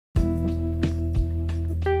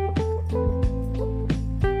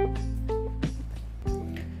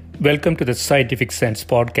Welcome to the Scientific Sense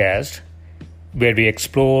podcast, where we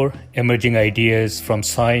explore emerging ideas from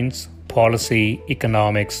science, policy,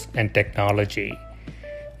 economics, and technology.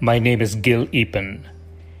 My name is Gil Eapen.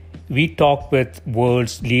 We talk with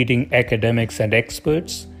world's leading academics and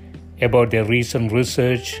experts about their recent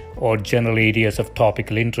research or general areas of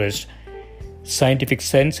topical interest. Scientific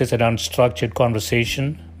Sense is an unstructured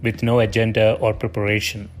conversation with no agenda or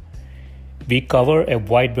preparation. We cover a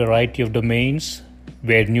wide variety of domains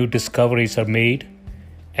where new discoveries are made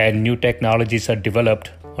and new technologies are developed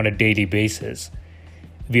on a daily basis.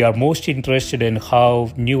 We are most interested in how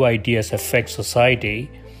new ideas affect society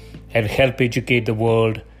and help educate the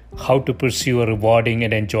world how to pursue a rewarding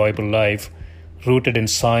and enjoyable life rooted in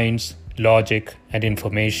science, logic, and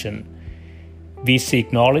information. We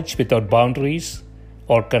seek knowledge without boundaries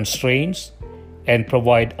or constraints and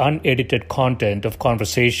provide unedited content of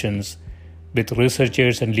conversations with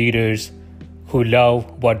researchers and leaders who love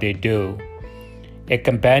what they do. A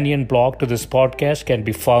companion blog to this podcast can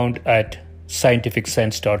be found at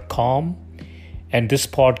scientificsense.com, and this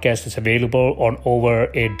podcast is available on over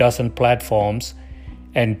a dozen platforms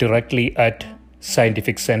and directly at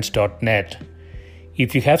scientificsense.net.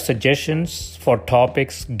 If you have suggestions for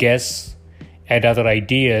topics, guests, and other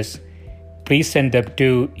ideas, please send them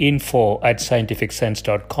to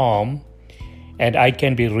info@scientificsense.com, and I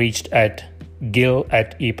can be reached at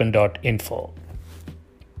gil@eapen.info.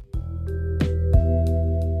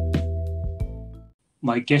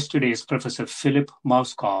 My guest today is Professor Philip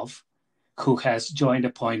Mauskopf, who has joined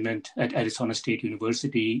appointment at Arizona State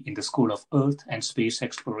University in the School of Earth and Space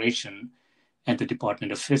Exploration and the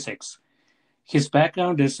Department of Physics. His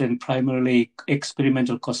background is in primarily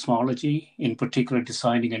experimental cosmology, in particular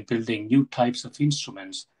designing and building new types of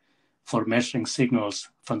instruments for measuring signals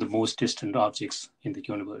from the most distant objects in the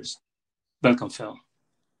universe. Welcome, Phil.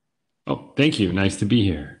 Oh, thank you. Nice to be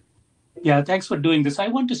here. Yeah, thanks for doing this. I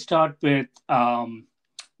want to start with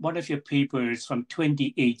one of your papers from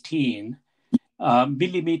 2018,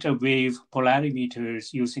 millimeter wave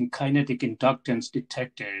polarimeters using kinetic inductance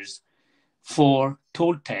detectors for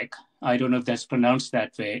TolTEC. I don't know if that's pronounced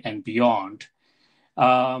that way, and beyond.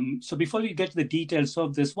 So before we get to the details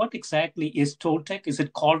of this, what exactly is TolTEC? Is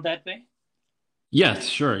it called that way? Yes,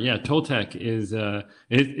 sure. Yeah, TolTEC is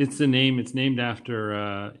it's the name. It's named after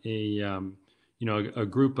a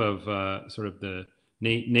group of sort of the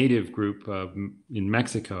native group in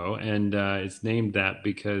Mexico, and it's named that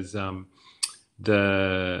because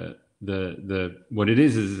the what it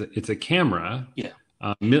is it's a camera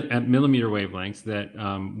at millimeter wavelengths that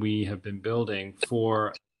we have been building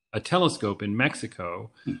for a telescope in Mexico,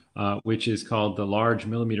 which is called the Large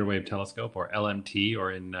Millimeter Wave Telescope, or LMT,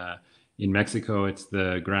 or in Mexico, it's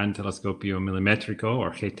the Gran Telescopio Milimétrico, or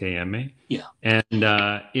GTM. Yeah. And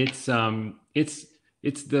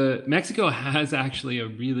Mexico has actually a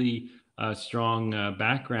really strong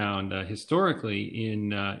background historically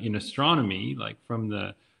in astronomy, like from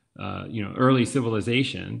the early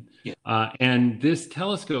civilization. Yeah. And this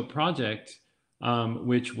telescope project,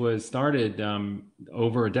 which was started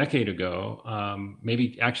over a decade ago,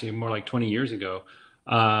 maybe actually more like 20 years ago,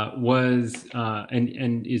 was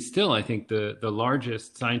and is still, I think, the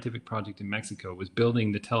largest scientific project in Mexico, was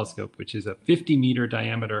building the telescope, which is a 50-meter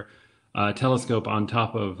diameter telescope on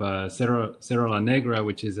top of Cerro La Negra,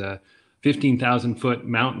 which is a 15,000-foot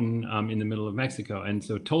mountain in the middle of Mexico. And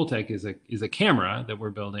so TolTEC is a camera that we're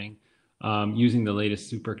building using the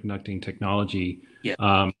latest superconducting technology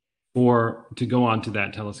to go onto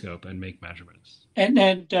that telescope and make measurements. And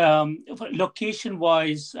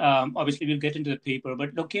location-wise, obviously we'll get into the paper,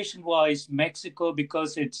 but location-wise, Mexico,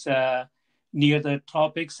 because it's near the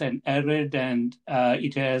tropics and arid, and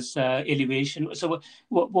it has elevation. So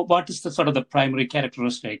what is the sort of the primary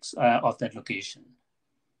characteristics of that location?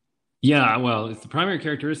 Yeah, well, the primary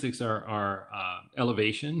characteristics are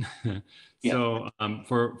elevation. So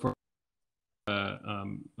for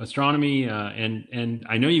astronomy, and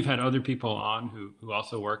I know you've had other people on who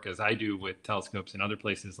also work, as I do, with telescopes in other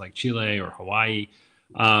places like Chile or Hawaii.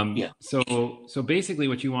 So basically,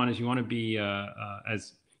 what you want to be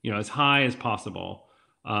as high as possible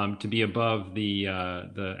to be above the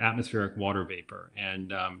atmospheric water vapor,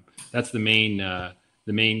 and that's the main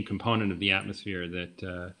component of the atmosphere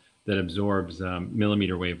that absorbs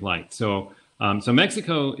millimeter wave light. So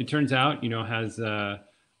Mexico, it turns out, has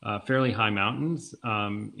fairly high mountains,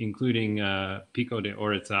 including Pico de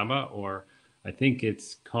Orizaba, or I think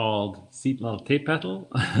it's called Citlaltépetl,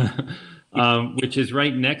 which is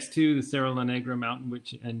right next to the Cerro La Negra mountain,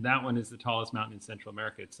 and that one is the tallest mountain in Central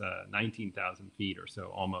America. It's 19,000 feet or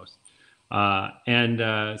so, almost. So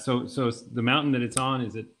the mountain that it's on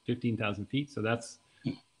is at 15,000 feet. So that's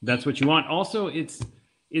That's what you want. Also, it's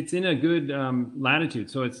in a good latitude.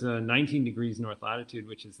 So it's 19 degrees north latitude,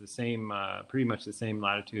 which is the same, pretty much the same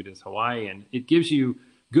latitude as Hawaii, and it gives you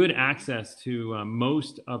good access to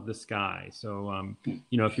most of the sky. So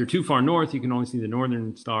you know, if you're too far north, you can only see the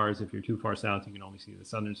northern stars. If you're too far south, you can only see the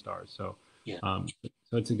southern stars. So so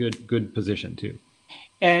it's a good position too.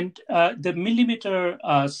 And the millimeter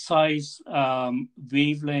size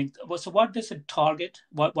wavelength. So what does it target?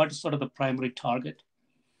 What is sort of the primary target?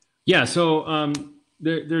 Yeah. So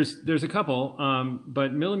there's a couple,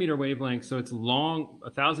 but millimeter wavelength. So it's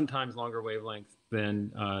 1,000 times longer wavelength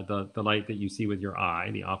than the light that you see with your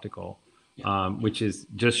eye, the optical, which is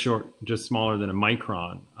just smaller than a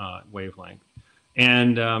micron wavelength.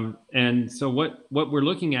 And so what we're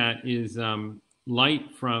looking at is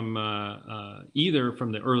light from either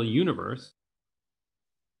from the early universe.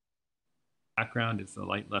 Background is the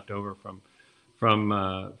light left over from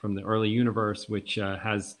the early universe, which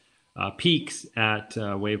has peaks at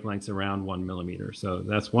wavelengths around 1 millimeter. So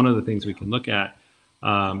that's one of the things we can look at.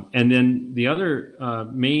 And then the other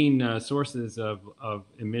main sources of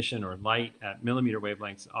emission or light at millimeter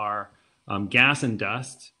wavelengths are gas and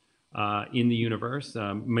dust in the universe,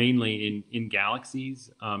 mainly in galaxies,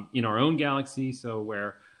 in our own galaxy. So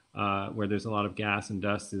where there's a lot of gas and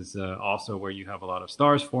dust is also where you have a lot of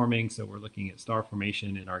stars forming. So we're looking at star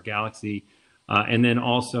formation in our galaxy. And then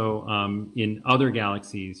also in other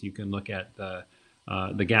galaxies, you can look at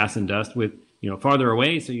the gas and dust with, you know, farther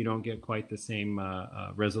away, so you don't get quite the same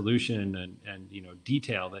resolution and you know,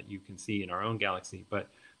 detail that you can see in our own galaxy. But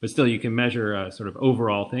still, you can measure sort of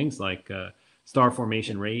overall things like star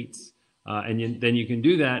formation rates, and then you can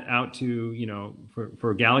do that out to, you know,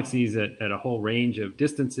 for galaxies at a whole range of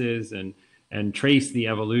distances and trace the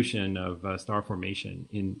evolution of star formation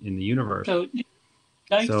in the universe. So,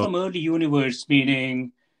 light from early universe,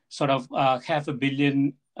 meaning sort of 500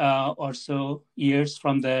 million or so years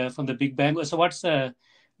from the Big Bang. So what's the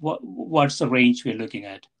range we're looking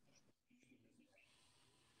at?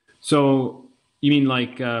 So you mean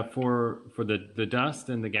like for the dust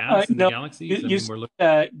and the gas in the galaxies?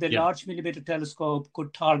 The Large Millimeter Telescope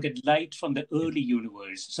could target light from the early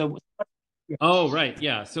universe. So. Oh, right.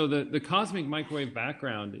 Yeah. So the cosmic microwave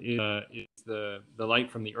background is the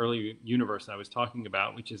light from the early universe I was talking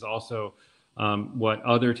about, which is also what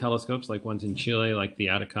other telescopes, like ones in Chile, like the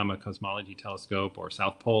Atacama Cosmology Telescope or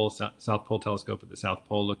South Pole Telescope at the South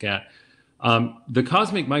Pole, look at. The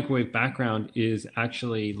cosmic microwave background is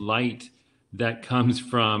actually light that comes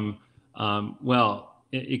from,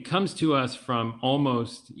 it comes to us from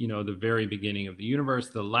almost, you know, the very beginning of the universe.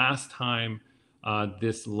 The last time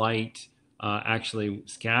this light actually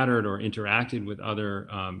scattered or interacted with other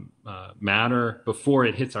matter before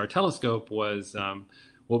it hits our telescope was,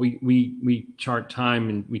 well, we chart time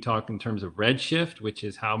and we talk in terms of redshift, which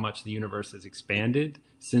is how much the universe has expanded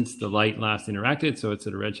since the light last interacted. So it's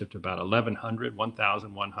at a redshift of about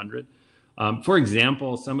 1,100. For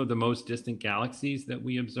example, some of the most distant galaxies that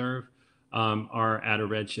we observe are at a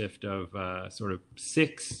redshift of sort of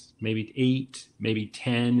 6, maybe 8, maybe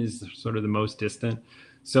 10 is sort of the most distant.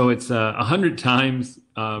 So it's 100 times,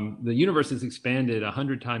 the universe has expanded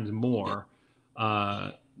 100 times more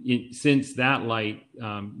since that light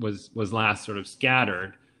was last sort of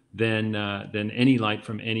scattered than any light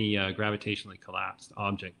from any gravitationally collapsed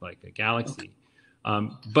object like a galaxy.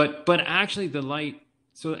 But actually the light,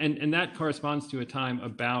 so and that corresponds to a time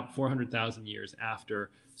about 400,000 years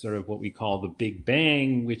after sort of what we call the Big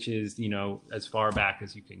Bang, which is, you know, as far back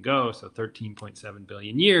as you can go, so 13.7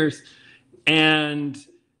 billion years.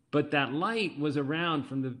 But that light was around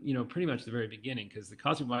from the, you know, pretty much the very beginning, because the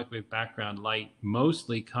cosmic microwave background light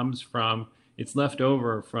mostly comes from, it's left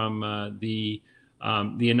over from the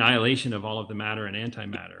annihilation of all of the matter and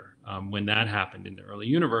antimatter. When that happened in the early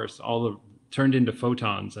universe, turned into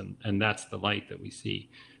photons, and that's the light that we see.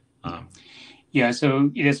 Yeah,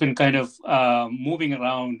 so it has been kind of moving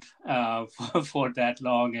around for that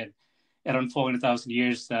long, and around 400,000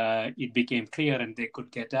 years, it became clear and they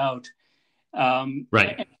could get out.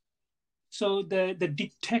 Right. So the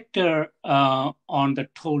detector on the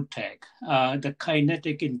TolTEC, the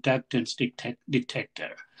kinetic inductance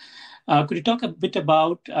detector, could you talk a bit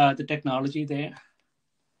about the technology there?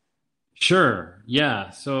 Sure.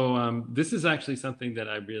 Yeah. So this is actually something that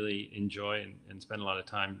I really enjoy and spend a lot of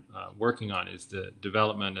time working on, is the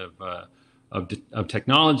development of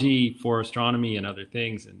technology for astronomy and other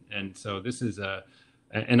things. And so this is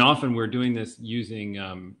and often we're doing this using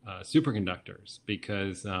superconductors,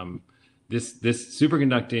 because this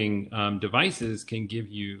superconducting devices can give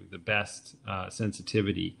you the best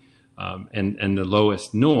sensitivity and the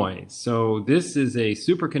lowest noise. So this is a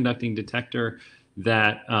superconducting detector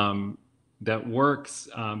that that works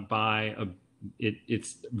by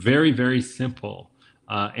it's very, very simple,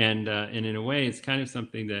 and in a way, it's kind of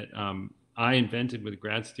something that I invented with a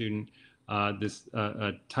grad student. This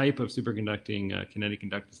a type of superconducting kinetic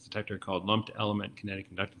inductance detector called lumped element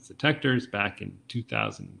kinetic inductance detectors back in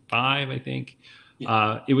 2005, I think.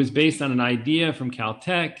 Yeah. It was based on an idea from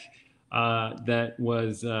Caltech that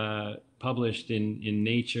was published in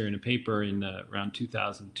Nature in a paper in around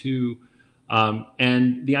 2002.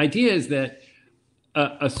 And the idea is that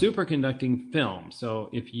a superconducting film, so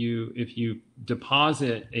if you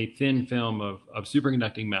deposit a thin film of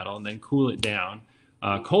superconducting metal and then cool it down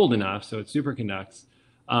cold enough so it superconducts,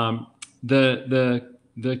 the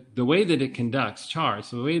way that it conducts charge,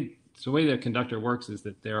 so the way the conductor works is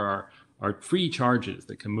that there are free charges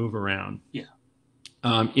that can move around. Yeah.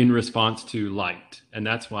 In response to light, and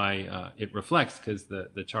that's why it reflects, because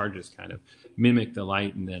the charges kind of mimic the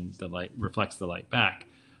light, and then the light reflects the light back.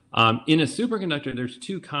 In a superconductor, there's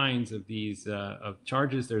two kinds of these of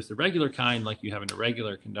charges. There's the regular kind, like you have in a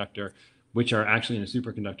regular conductor, which are actually in a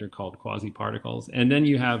superconductor called quasi-particles, and then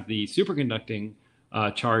you have the superconducting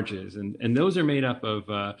charges, and those are made up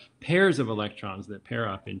of pairs of electrons that pair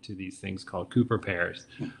up into these things called Cooper pairs.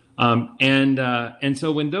 And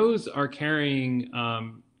so when those are carrying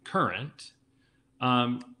current,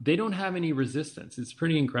 they don't have any resistance. It's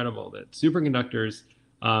pretty incredible that superconductors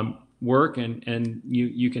work, and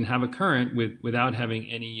you can have a current without having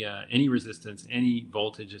any resistance, any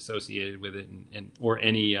voltage associated with it, or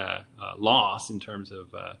any loss in terms of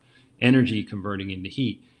energy converting into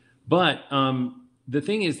heat. But the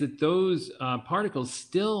thing is that those particles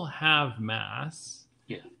still have mass.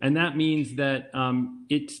 Yeah. And that means that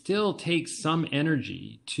it still takes some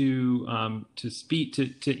energy to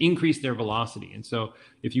increase their velocity. And so,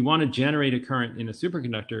 if you want to generate a current in a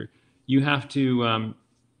superconductor, you have to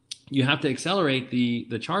accelerate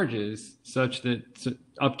the charges such that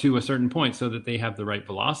up to a certain point, so that they have the right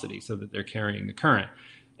velocity, so that they're carrying the current.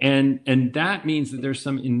 And that means that there's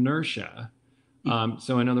some inertia.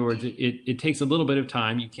 So in other words, it takes a little bit of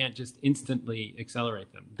time. You can't just instantly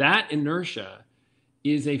accelerate them. That inertia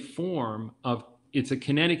is a form of, it's a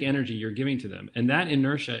kinetic energy you're giving to them. And that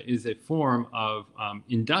inertia is a form of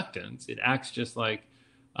inductance. It acts just like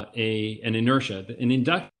an inertia. An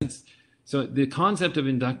inductance, so the concept of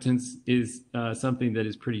inductance is something that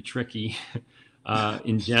is pretty tricky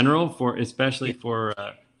in general, especially for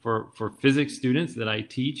physics students that I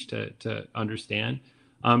teach to understand.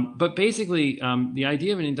 But basically, the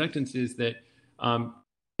idea of an inductance is that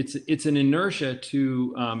it's an inertia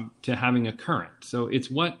to having a current. So it's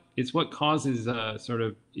what causes sort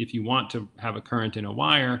of, if you want to have a current in a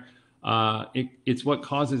wire, it's what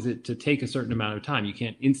causes it to take a certain amount of time. You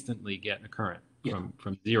can't instantly get a current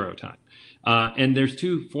from zero time. And there's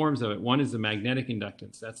two forms of it. One is the magnetic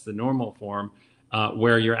inductance. That's the normal form,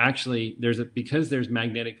 where you're actually because there's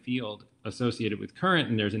magnetic field associated with current,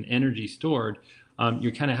 and there's an energy stored.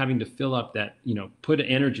 You're kind of having to fill up that, put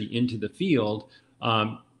energy into the field.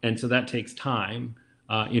 And so that takes time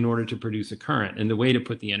in order to produce a current. And the way to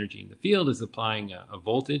put the energy in the field is applying a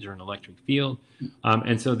voltage or an electric field.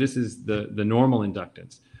 And so this is the normal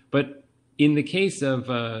inductance. But in the case of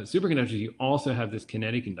superconductors, you also have this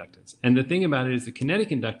kinetic inductance. And the thing about it is the kinetic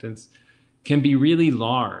inductance can be really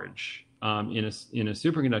large in a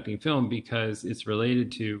superconducting film, because it's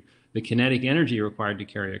related to the kinetic energy required to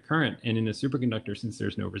carry a current. And in a superconductor, since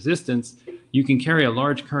there's no resistance, you can carry a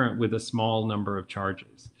large current with a small number of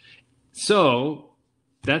charges. So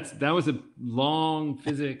that was a long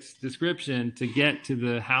physics description to get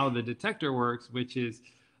to how the detector works, which is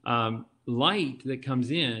light that comes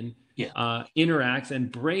in interacts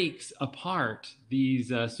and breaks apart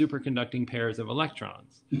these superconducting pairs of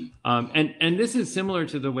electrons. And this is similar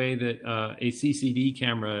to the way that a CCD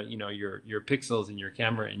camera, your pixels in your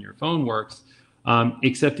camera and your phone works,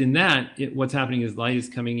 except in that, what's happening is light is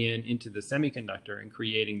coming into the semiconductor and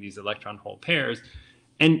creating these electron hole pairs.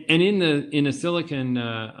 And in a silicon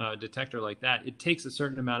detector like that, it takes a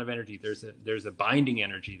certain amount of energy. There's a binding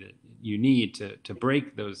energy that you need to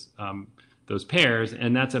break those pairs,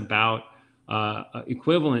 and that's about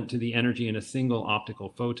equivalent to the energy in a single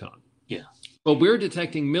optical photon. Yeah. But we're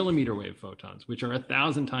detecting millimeter wave photons, which are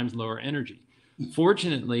 1,000 times lower energy.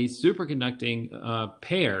 Fortunately, superconducting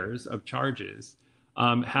pairs of charges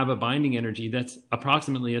have a binding energy that's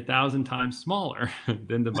approximately 1,000 times smaller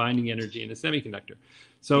than the binding energy in a semiconductor.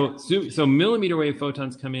 So millimeter wave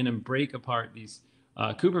photons come in and break apart these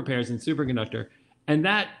Cooper pairs in superconductor, and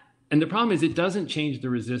the problem is it doesn't change the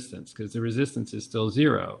resistance, because the resistance is still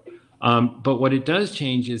zero. But what it does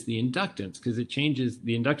change is the inductance, because it changes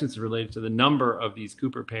the inductance is related to the number of these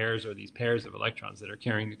Cooper pairs or these pairs of electrons that are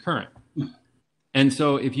carrying the current. And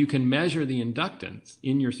so if you can measure the inductance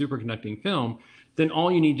in your superconducting film, then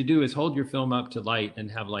all you need to do is hold your film up to light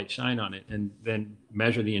and have light shine on it, and then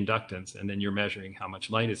measure the inductance, and then you're measuring how much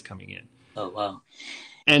light is coming in. Oh, wow.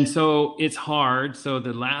 And so it's hard. So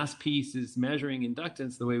the last piece is measuring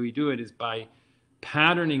inductance. The way we do it is by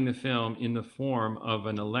patterning the film in the form of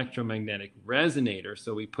an electromagnetic resonator.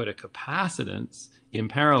 So we put a capacitance in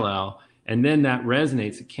parallel, and then that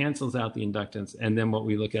resonates, it cancels out the inductance. And then what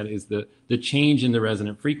we look at is the change in the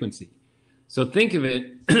resonant frequency. So think of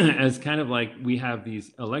it as kind of like we have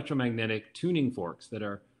these electromagnetic tuning forks that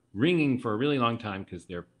are ringing for a really long time because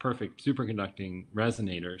they're perfect superconducting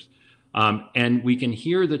resonators. And we can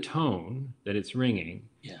hear the tone that it's ringing.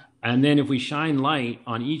 Yeah. And then if we shine light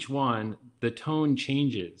on each one, the tone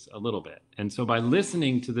changes a little bit. And so by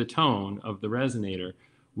listening to the tone of the resonator,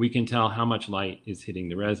 we can tell how much light is hitting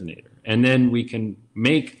the resonator. And then we can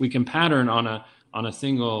pattern on a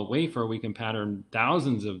single wafer, we can pattern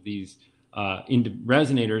thousands of these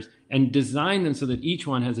resonators and design them so that each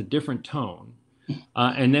one has a different tone.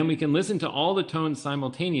 And then we can listen to all the tones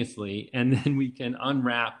simultaneously, and then we can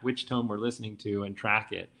unwrap which tone we're listening to and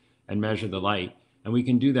track it and measure the light. And we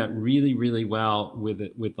can do that really, really well with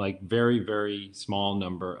like very, very small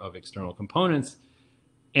number of external components.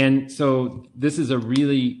 And so this is a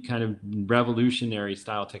really kind of revolutionary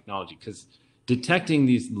style technology, because detecting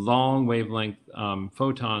these long wavelength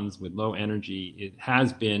photons with low energy, it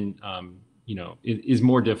has been, it is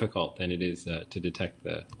more difficult than it is to detect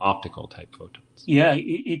the optical type photons. Yeah,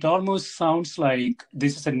 it almost sounds like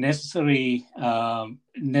this is a necessary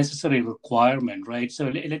requirement, right? So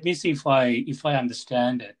let me see if I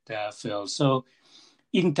understand it, Phil. So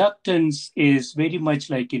inductance is very much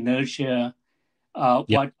like inertia. What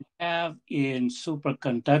you have in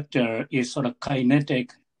superconductor is sort of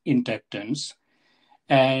kinetic inductance.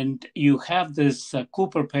 And you have this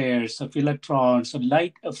Cooper pairs of electrons.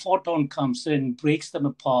 A photon comes in, breaks them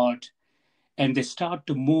apart, and they start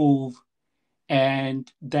to move.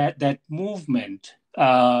 And that movement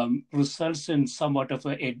results in somewhat of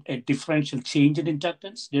a differential change in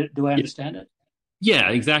inductance. Do I understand it? Yeah,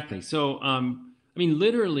 exactly. So,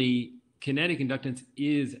 literally, kinetic inductance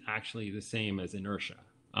is actually the same as inertia.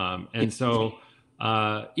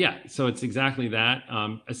 So it's exactly that.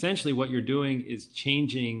 Essentially, what you're doing is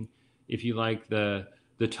changing, if you like, the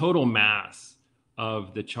total mass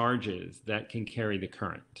of the charges that can carry the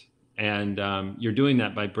current. And you're doing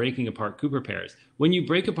that by breaking apart Cooper pairs. When you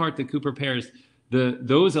break apart the Cooper pairs,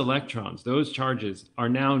 those electrons, those charges, are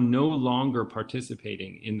now no longer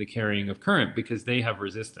participating in the carrying of current because they have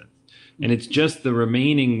resistance. And it's just the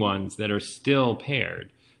remaining ones that are still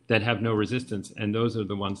paired that have no resistance, and those are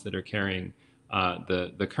the ones that are carrying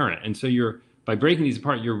the current. And so by breaking these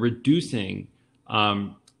apart, you're reducing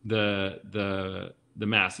the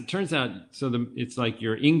mass. It turns out, it's like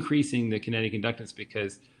you're increasing the kinetic inductance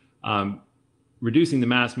because reducing the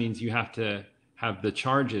mass means you have to have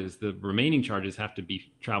the remaining charges have to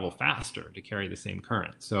travel faster to carry the same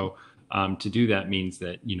current. So to do that means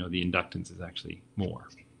that, the inductance is actually more.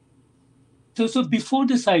 So before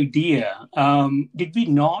this idea, did we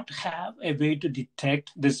not have a way to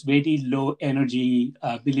detect this very low energy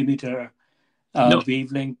millimeter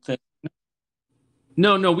wavelength?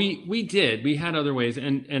 No, we did. We had other ways,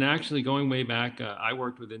 and actually going way back, I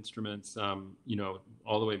worked with instruments,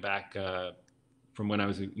 all the way back from when I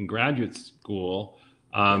was in graduate school,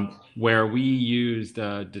 where we used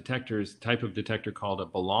detectors, type of detector called a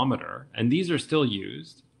bolometer, and these are still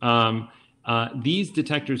used. These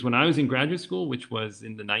detectors, when I was in graduate school, which was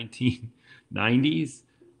in the 1990s,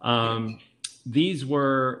 I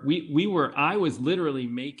was literally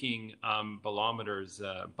making bolometers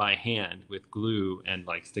by hand with glue and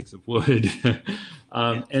like sticks of wood.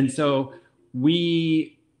 And so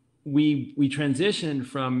we transitioned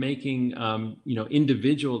from making,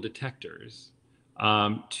 individual detectors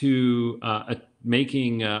to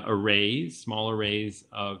making arrays, small arrays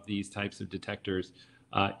of these types of detectors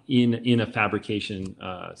in a fabrication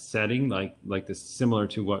setting, like this, similar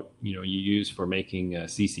to what you use for making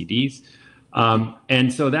CCDs.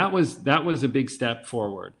 And so that was a big step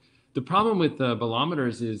forward. The problem with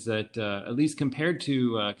bolometers is that, at least compared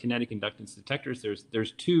to kinetic inductance detectors,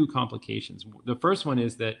 there's two complications. The first one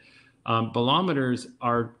is that bolometers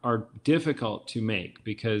are difficult to make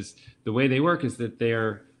because the way they work is that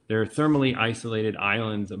they're thermally isolated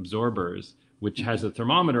islands absorbers, which has a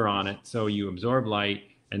thermometer on it. So you absorb light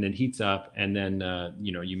and then heats up, and then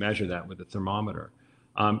you measure that with a thermometer.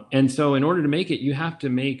 And so in order to make it, you have to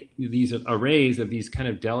make these arrays of these kind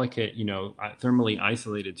of delicate, thermally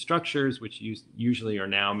isolated structures, which usually are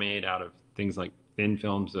now made out of things like thin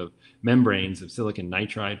films of membranes of silicon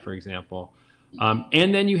nitride, for example.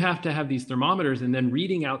 And then you have to have these thermometers, and then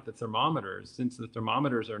reading out the thermometers, since the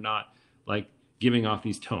thermometers are not like giving off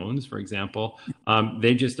these tones, for example,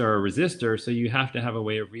 they just are a resistor. So you have to have a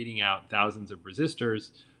way of reading out thousands of resistors.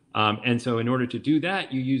 And so in order to do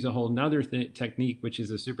that, you use a whole nother technique, which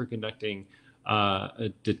is a superconducting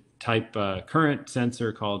type current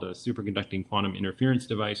sensor called a superconducting quantum interference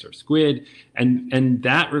device, or SQUID. And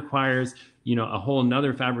that requires, a whole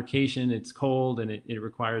nother fabrication. It's cold, and it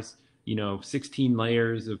requires, 16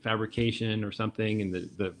 layers of fabrication or something, and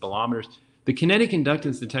the bolometers. The kinetic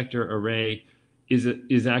inductance detector array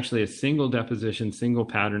is actually a single deposition, single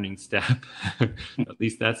patterning step. At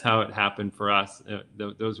least that's how it happened for us.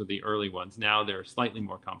 Those were the early ones. Now they're slightly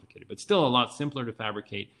more complicated, but still a lot simpler to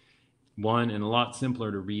fabricate, and a lot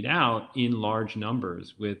simpler to read out in large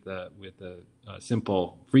numbers with a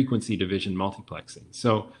simple frequency division multiplexing.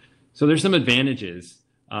 So there's some advantages,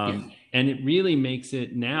 and it really makes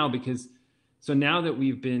it now because. So now that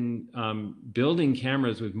we've been building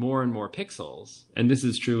cameras with more and more pixels, and this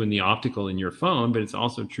is true in the optical in your phone, but it's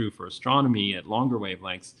also true for astronomy at longer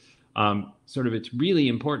wavelengths, it's really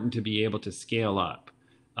important to be able to scale up.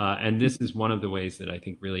 And this is one of the ways that I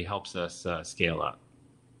think really helps us scale up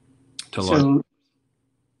to large. So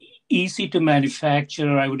easy to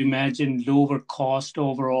manufacture, I would imagine, lower cost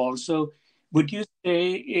overall. So would you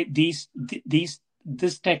say this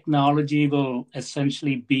technology will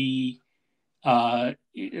essentially be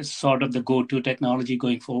sort of the go-to technology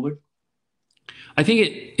going forward? I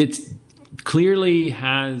think it clearly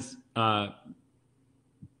has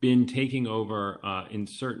been taking over in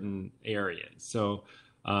certain areas. So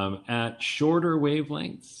at shorter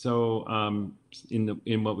wavelengths, so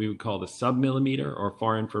in what we would call the sub-millimeter or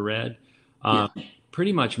far infrared,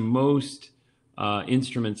 pretty much most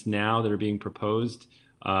instruments now that are being proposed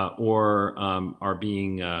or are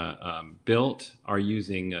being built are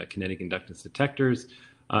using kinetic inductance detectors,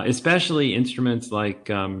 especially instruments like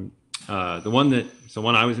the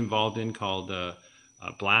one I was involved in called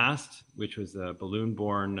BLAST, which was a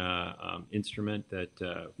balloon-borne instrument that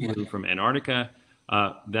flew from Antarctica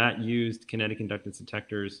that used kinetic inductance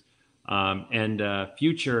detectors, and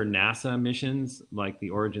future NASA missions like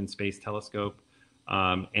the Origin Space Telescope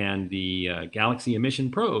and the Galaxy Emission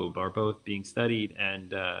Probe are both being studied,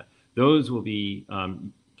 and those will be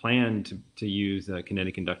planned to use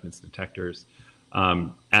kinetic inductance detectors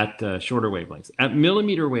at shorter wavelengths. At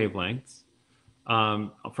millimeter wavelengths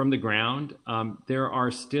from the ground, there are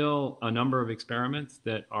still a number of experiments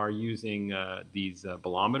that are using these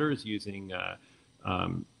bolometers, using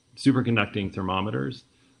superconducting thermometers,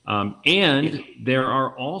 and there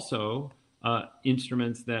are also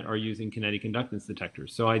instruments that are using kinetic inductance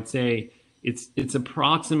detectors. So I'd say it's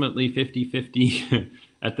approximately 50-50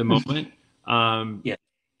 at the moment.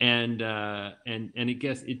 And I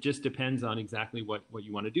guess it just depends on exactly what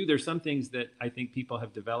you want to do. There's some things that I think people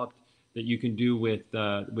have developed that you can do with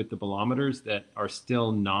the bolometers that are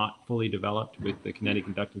still not fully developed with the kinetic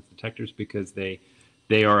inductance detectors, because they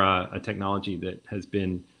are a technology that has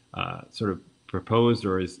been sort of proposed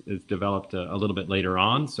or is developed a little bit later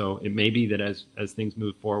on. So it may be that as things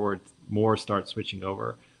move forward, more start switching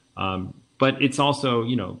over. But it's also,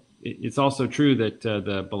 it's also true that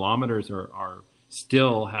the bolometers are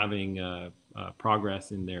still having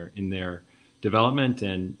progress in their development,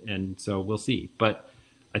 and so we'll see. But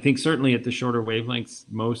I think certainly at the shorter wavelengths,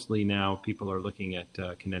 mostly now people are looking at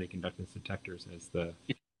kinetic inductance detectors as the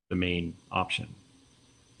main option.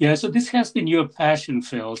 Yeah, so this has been your passion,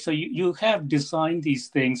 Phil. So you have designed these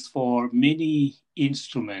things for many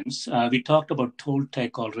instruments. We talked about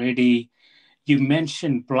TolTEC already. You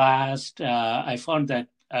mentioned BLAST. I found that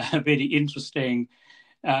very interesting.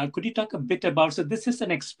 Could you talk a bit about, so this is an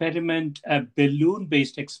experiment, a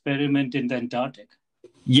balloon-based experiment in the Antarctic?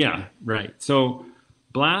 Yeah, right. So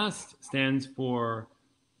BLAST stands for,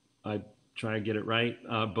 I try to get it right,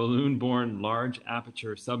 Balloon-Borne Large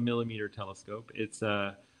Aperture Submillimeter Telescope. It's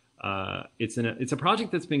a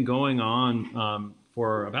project that's been going on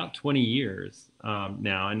for about 20 years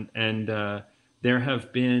now, and there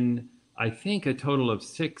have been, I think, a total of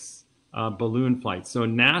 6 balloon flights. So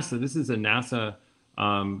NASA, this is a NASA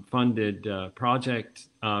funded project.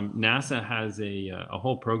 NASA has a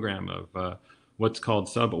whole program of what's called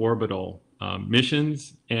suborbital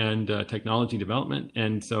missions and technology development,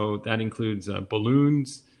 and so that includes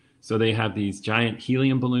balloons. So they have these giant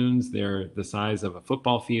helium balloons. They're the size of a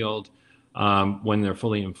football field when they're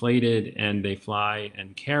fully inflated, and they fly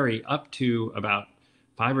and carry up to about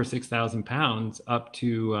 5 or 6,000 pounds up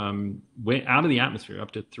to way out of the atmosphere,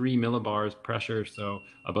 up to 3 millibars pressure, so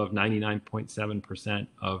above 99.7%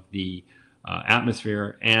 of the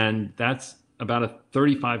atmosphere, and that's about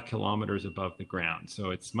 35 kilometers above the ground.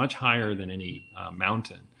 So it's much higher than any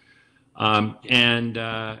mountain.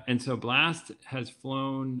 And so Blast has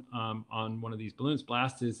flown on one of these balloons.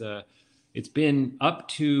 Blast is it's been up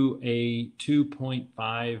to a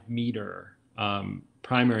 2.5 meter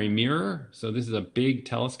primary mirror. So this is a big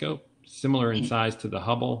telescope, similar in size to the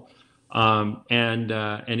Hubble, and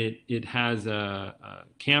it has a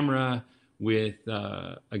camera with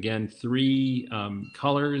again 3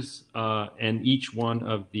 colors, and each one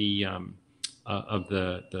of the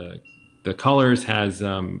colors has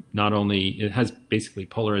not only, it has basically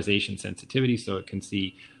polarization sensitivity, so it can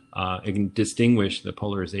see, it can distinguish the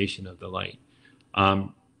polarization of the light.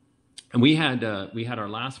 And we had our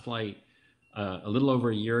last flight a little over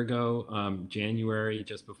a year ago, January,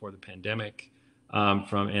 just before the pandemic,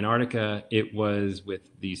 from Antarctica. It was with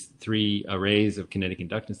these 3 arrays of kinetic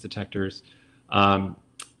inductance detectors. And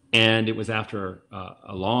it was after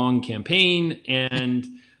a long campaign, and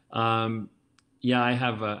yeah, I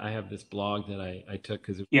have this blog that I took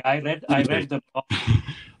because I read the blog.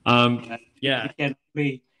 Yeah, I can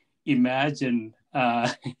really imagine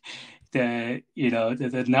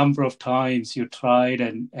the number of times you tried,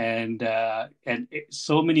 and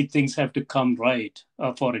so many things have to come right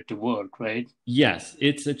for it to work, right? Yes,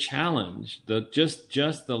 it's a challenge.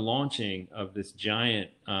 Just the launching of this giant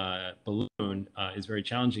balloon is very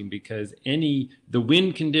challenging, because the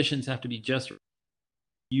wind conditions have to be just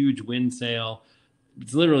huge wind sail.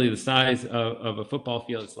 It's literally the size of a football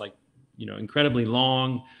field. It's like, incredibly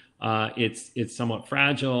long. It's somewhat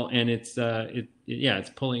fragile, and it's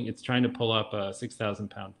trying to pull up a 6,000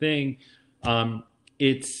 pound thing.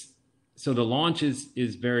 So the launch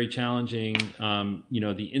is very challenging.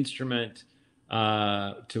 The instrument,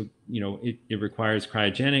 it requires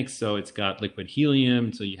cryogenics, so it's got liquid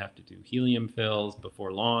helium, so you have to do helium fills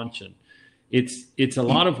before launch, and it's a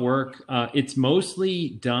lot of work. It's mostly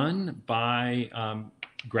done by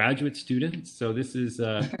graduate students. So this is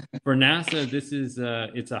for NASA.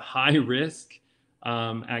 It's a high risk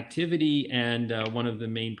activity, and one of the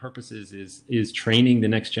main purposes is training the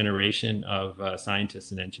next generation of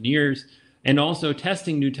scientists and engineers, and also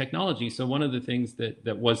testing new technology. So one of the things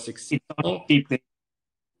that was successful.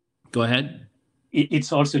 Go ahead.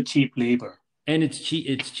 It's also cheap labor. And it's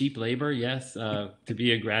cheap labor, yes. To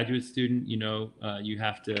be a graduate student, you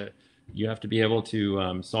have to be able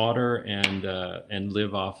to solder and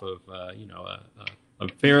live off of a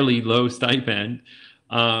fairly low stipend.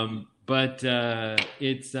 But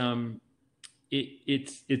it's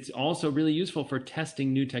also really useful for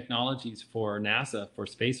testing new technologies for NASA for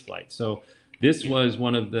spaceflight. So this was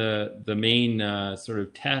one of the main sort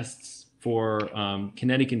of tests for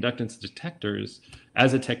kinetic inductance detectors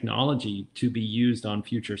as a technology to be used on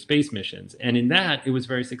future space missions. And in that, it was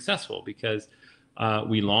very successful, because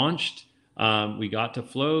we launched, we got to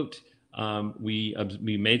float, we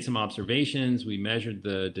made some observations, we measured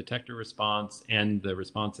the detector response and the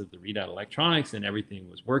response of the readout electronics, and everything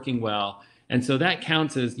was working well. And so that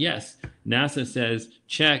counts as, yes, NASA says,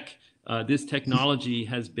 check, this technology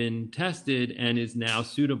has been tested and is now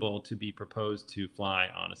suitable to be proposed to fly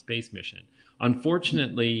on a space mission.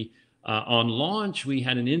 Unfortunately, on launch, we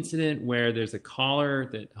had an incident where there's a collar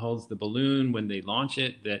that holds the balloon when they launch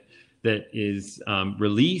it that is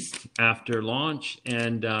released after launch,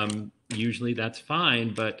 and usually that's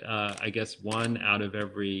fine, but I guess 1 out of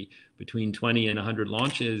every between 20 and 100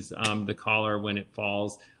 launches, the collar, when it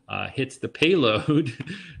falls, hits the payload,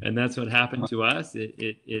 and that's what happened to us.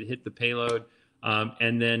 It hit the payload,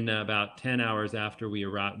 and then about 10 hours after we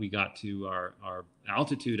arrived, we got to our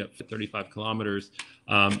altitude at 35 kilometers.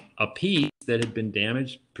 A piece that had been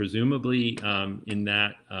damaged, presumably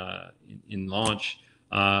in launch,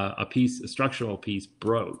 a structural piece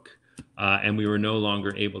broke, and we were no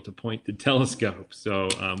longer able to point the telescope. So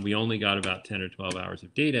we only got about 10 or 12 hours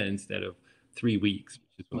of data instead of 3 weeks,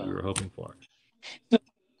 which is what we were hoping for.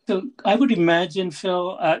 So I would imagine,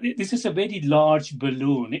 Phil, this is a very large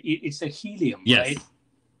balloon. It's a helium, yes. Right?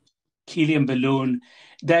 Helium balloon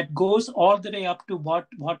that goes all the way up to what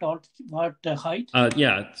height?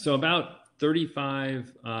 So about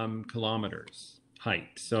 35 kilometers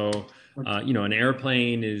height. So an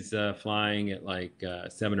airplane is flying at like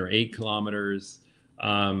 7 or 8 kilometers.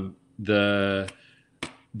 It's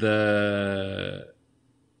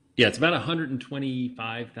about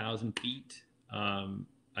 125,000 feet.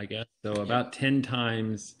 I guess so, about 10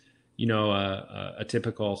 times, a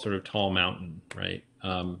typical sort of tall mountain, right?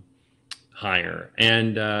 Higher,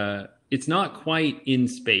 and it's not quite in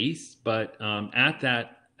space, but at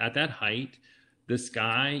that height, the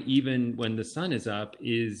sky, even when the sun is up,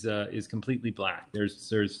 is completely black.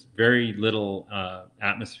 There's very little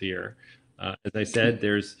atmosphere. As I said,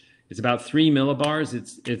 it's about 3 millibars.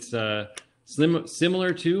 It's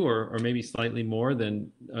similar to, or maybe slightly more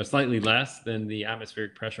than, slightly less than the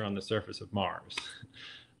atmospheric pressure on the surface of Mars.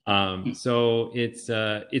 So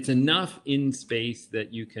it's enough in space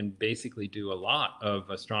that you can basically do a lot of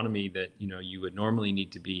astronomy that you would normally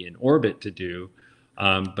need to be in orbit to do,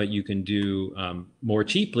 but you can do more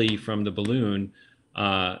cheaply from the balloon.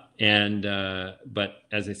 But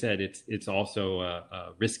as I said, it's also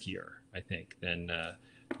riskier, I think, than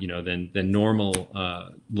normal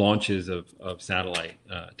launches of satellite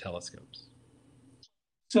telescopes.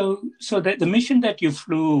 So the mission that you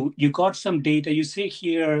flew, you got some data. You say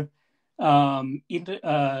here,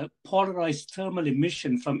 polarized thermal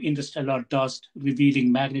emission from interstellar dust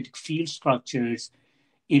revealing magnetic field structures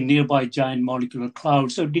in nearby giant molecular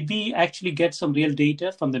clouds. So did we actually get some real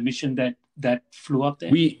data from the mission that flew up there?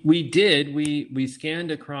 We did. We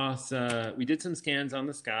scanned across. We did some scans on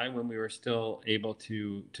the sky when we were still able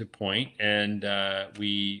to point, and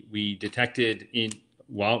we detected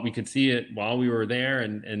while we could see it while we were there,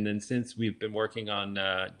 and then since we've been working on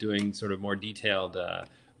doing sort of more detailed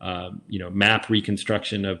map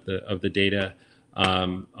reconstruction of the data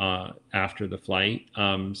after the flight.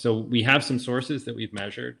 So we have some sources that we've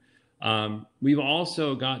measured. We've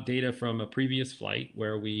also got data from a previous flight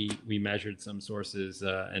where we measured some sources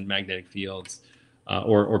and magnetic fields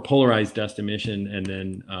or polarized dust emission, and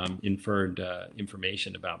then inferred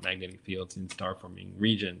information about magnetic fields in star-forming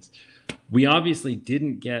regions. We obviously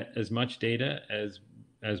didn't get as much data as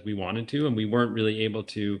we wanted to, and we weren't really able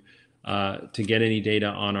to get any data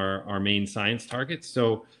on our main science targets.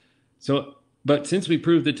 But since we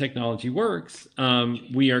proved the technology works,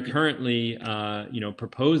 we are currently,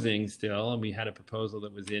 proposing still, and we had a proposal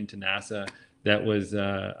that was into NASA that was,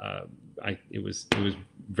 it was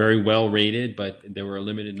very well rated, but there were a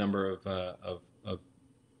limited number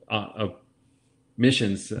of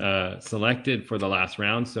missions selected for the last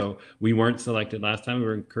round. So we weren't selected last time. We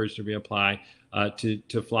were encouraged to reapply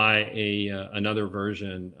to fly another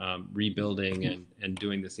version, rebuilding and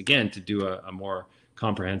doing this again to do a more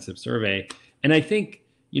comprehensive survey. And I think,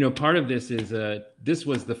 part of this is this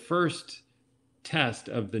was the first test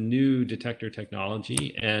of the new detector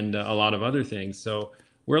technology and a lot of other things. So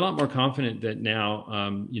we're a lot more confident that now,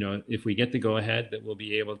 if we get the go ahead, that we'll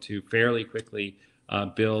be able to fairly quickly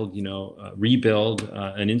rebuild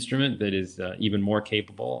an instrument that is even more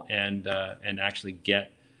capable and actually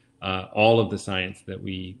get all of the science that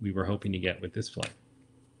we were hoping to get with this flight.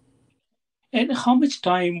 And how much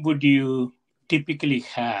time would you typically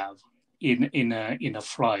have in a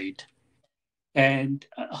flight? And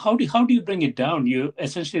how do you bring it down? You're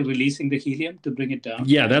essentially releasing the helium to bring it down?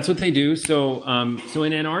 Yeah, that's what they do. So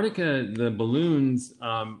in Antarctica, the balloons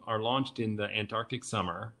are launched in the Antarctic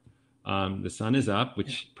summer. The sun is up,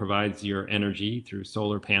 which provides your energy through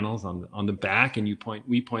solar panels on the back, and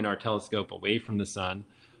we point our telescope away from the sun.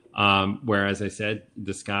 Where, as I said,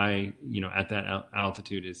 the sky, at that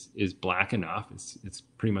altitude is black enough. It's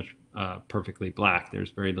pretty much perfectly black.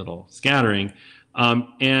 There's very little scattering.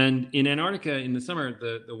 And in Antarctica in the summer,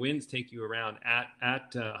 the winds take you around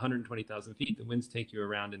at 120,000 feet. The winds take you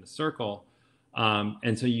around in a circle.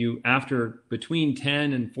 And so after between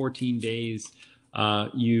 10 and 14 days,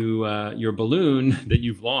 your balloon that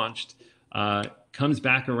you've launched comes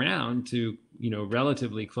back around to,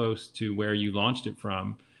 relatively close to where you launched it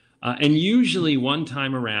from. And usually one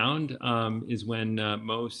time around is when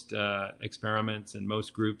most experiments and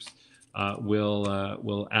most groups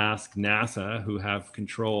will ask NASA, who have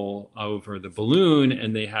control over the balloon,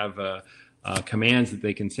 and they have commands that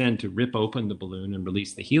they can send to rip open the balloon and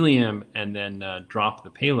release the helium and then drop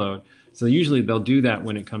the payload. So usually they'll do that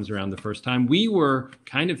when it comes around the first time. We were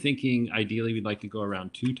kind of thinking ideally we'd like to go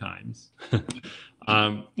around 2 times.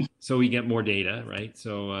 So we get more data, right?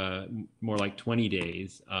 So more like 20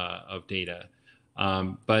 days of data.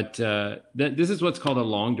 But this is what's called a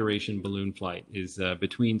long duration balloon flight, is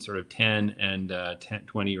between sort of 10 and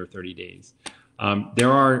 20 or 30 days.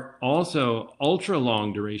 There are also ultra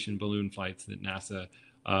long duration balloon flights that NASA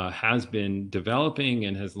has been developing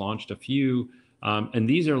and has launched a few. And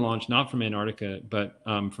these are launched not from Antarctica, but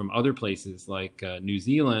from other places like New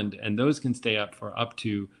Zealand. And those can stay up for up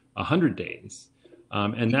to 100 days.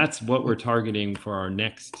 And that's what we're targeting for our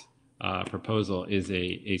next proposal, is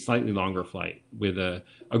a slightly longer flight with a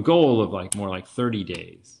goal of more like 30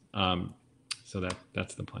 days. So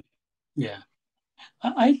that's the plan. Yeah.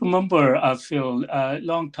 I remember, Phil, a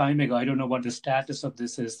long time ago. I don't know what the status of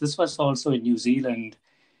this is. This was also in New Zealand.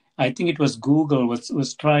 I think it was Google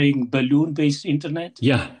was trying balloon-based internet.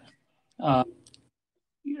 Yeah.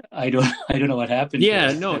 I don't I don't know what happened to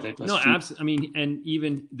Yeah, it. no, Whether it was no, true. absolutely. I mean, and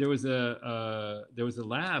even there was a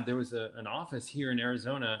lab, there was an office here in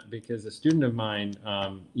Arizona because a student of mine,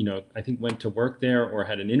 I think went to work there or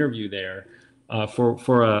had an interview there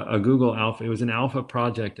for a Google Alpha. It was an alpha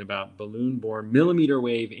project about balloon-borne millimeter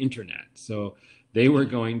wave internet. So they were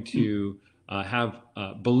going to have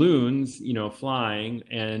balloons, flying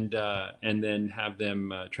and then have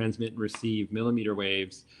them transmit and receive millimeter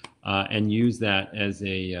waves. And use that as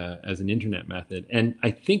an internet method, and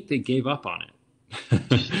I think they gave up on it.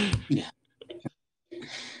 Yeah,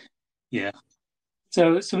 yeah.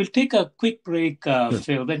 So we'll take a quick break, Sure.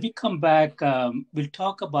 Phil. When we come back, we'll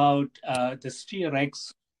talk about the Sphere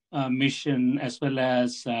X mission as well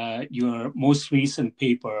as your most recent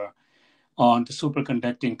paper on the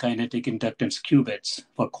superconducting kinetic inductance qubits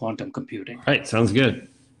for quantum computing. All right, sounds good.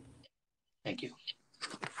 Thank you.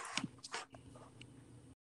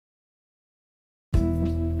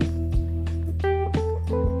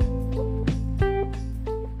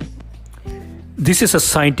 This is a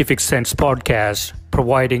Scientific Sense podcast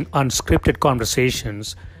providing unscripted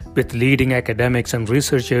conversations with leading academics and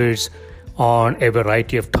researchers on a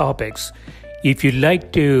variety of topics. If you'd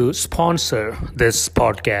like to sponsor this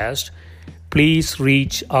podcast, please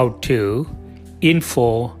reach out to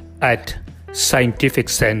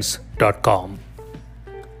info@scientificsense.com.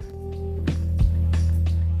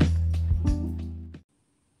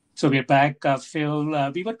 So we're back,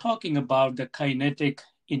 Phil. We were talking about the kinetic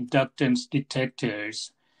inductance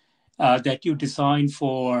detectors that you designed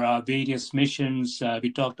for various missions. We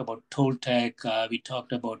talked about TolTEC. We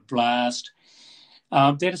talked about BLAST.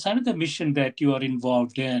 There is another mission that you are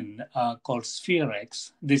involved in called Sphere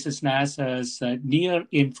X. This is NASA's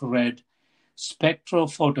near-infrared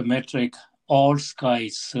spectrophotometric all-sky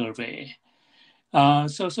survey.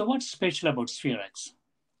 So what's special about Sphere X?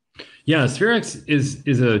 Yeah, Sphere X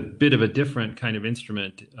is a bit of a different kind of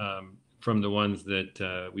instrument from the ones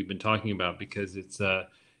that we've been talking about because it's at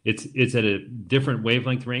a different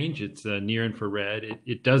wavelength range. It's near infrared.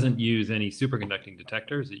 It doesn't use any superconducting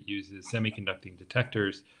detectors. It uses semiconducting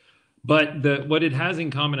detectors. But what it has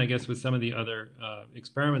in common, I guess, with some of the other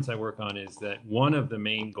experiments I work on is that one of the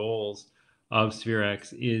main goals of Sphere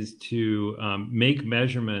X is to make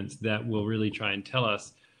measurements that will really try and tell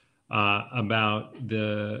us about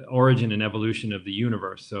the origin and evolution of the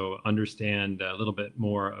universe. So understand a little bit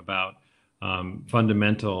more about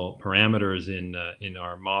fundamental parameters in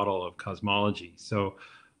our model of cosmology. So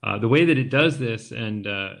the way that it does this, and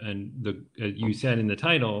you said in the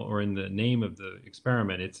title or in the name of the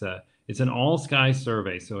experiment, it's an all-sky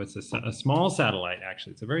survey. So it's a small satellite.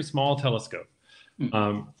 Actually, it's a very small telescope.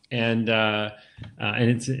 And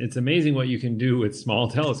it's amazing what you can do with small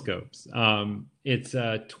telescopes. It's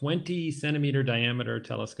a 20 centimeter diameter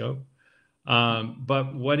telescope.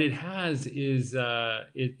 But what it has is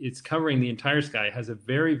it's covering the entire sky. It has a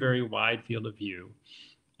very, very wide field of view.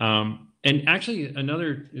 And actually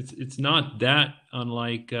it's not that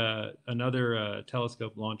unlike another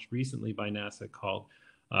telescope launched recently by NASA called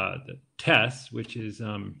the TESS, which is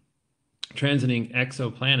Transiting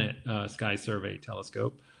Exoplanet Sky Survey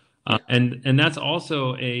Telescope. And that's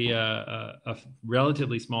also a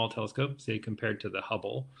relatively small telescope, say, compared to the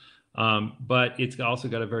Hubble. But it's also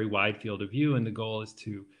got a very wide field of view, and the goal is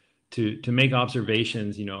to make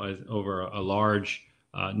observations, over a large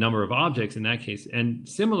number of objects in that case. And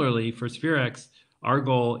similarly, for Sphere X, our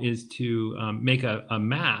goal is to make a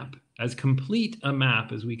map, as complete a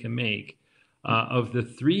map as we can make, of the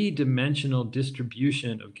three-dimensional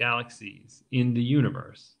distribution of galaxies in the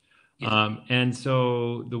universe. And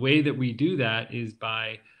so the way that we do that is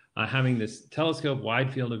by having this telescope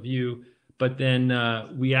wide field of view, but then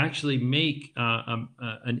we actually make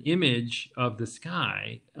an image of the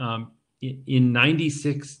sky in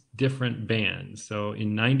 96 different bands. So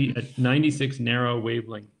in 96 narrow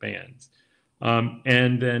wavelength bands.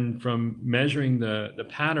 And then from measuring the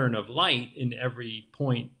pattern of light in every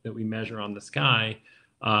point that we measure on the sky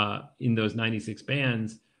in those 96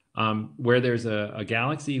 bands, where there's a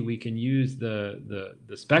galaxy, we can use the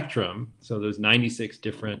spectrum, so those 96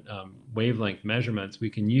 different wavelength measurements we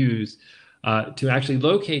can use to actually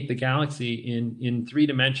locate the galaxy in 3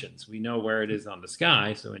 dimensions. We know where it is on the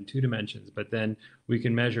sky, so in 2 dimensions, but then we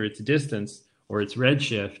can measure its distance or its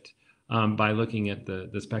redshift by looking at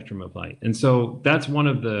the spectrum of light. And so that's one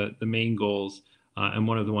of the main goals, and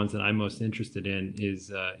one of the ones that I'm most interested in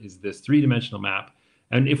is this 3-dimensional map.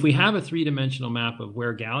 And if we have a 3-dimensional map of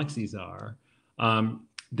where galaxies are,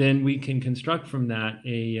 then we can construct from that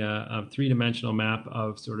a three-dimensional map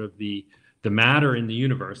of sort of the matter in the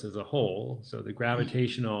universe as a whole, so the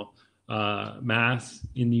gravitational mass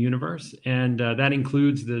in the universe, and that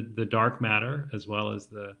includes the dark matter as well as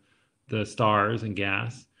the stars and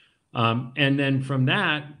gas. And then from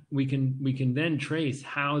that, we can then trace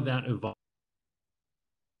how that evolved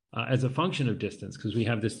as a function of distance, because we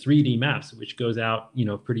have this 3D maps which goes out,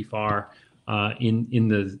 pretty far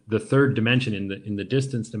in the third dimension, in the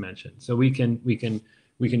distance dimension. So we can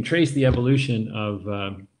trace the evolution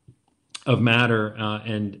of matter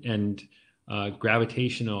and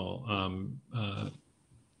gravitational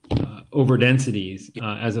overdensities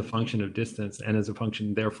as a function of distance and as a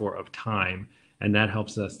function, therefore, of time. And that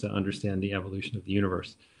helps us to understand the evolution of the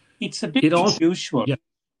universe. It's a bit unusual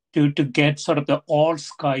to get sort of the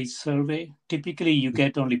all-sky survey. Typically, you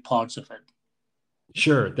get only parts of it.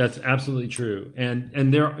 Sure, that's absolutely true. And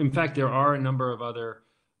in fact, there are a number of other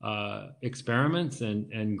experiments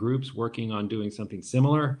and groups working on doing something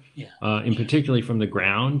similar, in particularly from the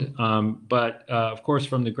ground. But of course,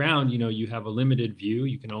 from the ground, you have a limited view.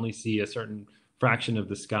 You can only see a certain fraction of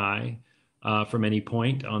the sky from any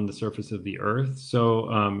point on the surface of the Earth.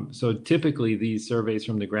 So typically, these surveys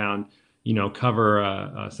from the ground,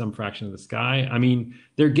 cover some fraction of the sky. I mean,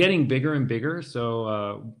 they're getting bigger and bigger.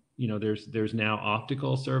 So there's now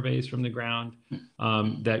optical surveys from the ground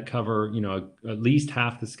that cover at least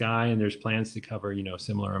half the sky, and there's plans to cover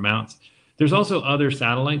similar amounts. There's also other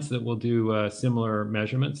satellites that will do similar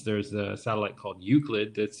measurements. There's a satellite called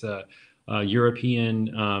Euclid that's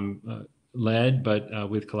European led, but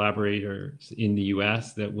with collaborators in the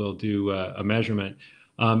U.S. that will do a measurement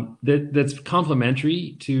that's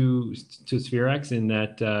complementary to SphereX in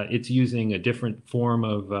that it's using a different form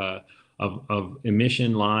of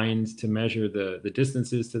emission lines to measure the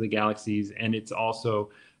distances to the galaxies, and it's also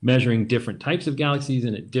measuring different types of galaxies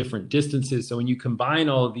and at different distances. So when you combine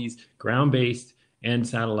all of these ground-based and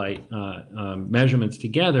satellite measurements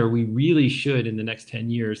together, we really should, in the next 10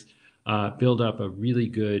 years, build up a really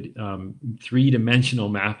good three-dimensional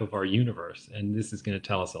map of our universe, and this is going to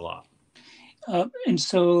tell us a lot.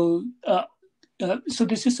 So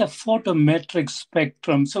this is a photometric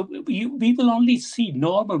spectrum. So we will only see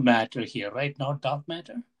normal matter here, right? Not dark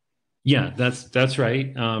matter? Yeah, that's right.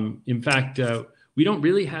 In fact, we don't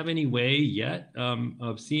really have any way yet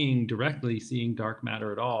of directly seeing dark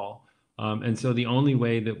matter at all. And so the only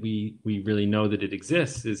way that we really know that it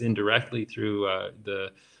exists is indirectly through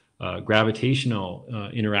the gravitational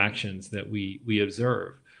interactions that we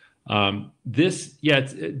observe. Being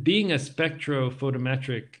a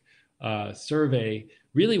spectrophotometric survey,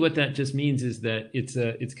 really what that just means is that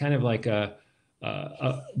it's kind of like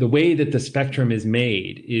the way that the spectrum is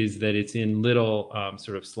made is that it's in little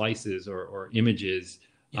sort of slices or images,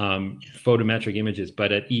 photometric images,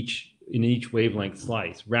 but in each wavelength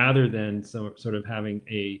slice, rather than sort of having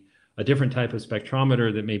a different type of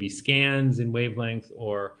spectrometer that maybe scans in wavelength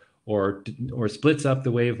or splits up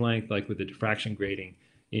the wavelength, like with the diffraction grating.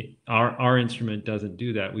 Our instrument doesn't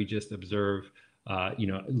do that. We just observe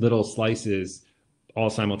little slices all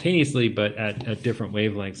simultaneously, but at different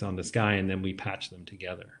wavelengths on the sky, and then we patch them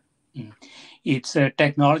together. It's a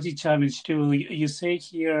technology challenge too. You say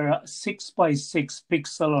here 6 by 6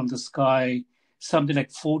 pixel on the sky, something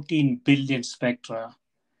like 14 billion spectra.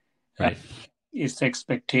 Right. Is the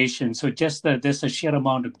expectation. So just there's a sheer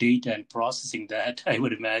amount of data and processing that, I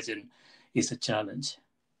would imagine, is a challenge.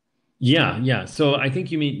 Yeah. So I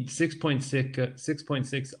think you mean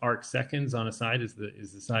 6.6 arc seconds on a side is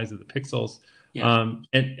the size of the pixels. Yeah.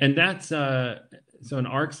 And that's so an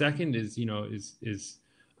arc second is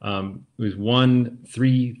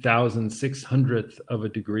 1/3600th of a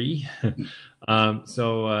degree.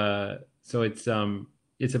 So it's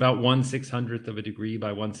about 1/600th of a degree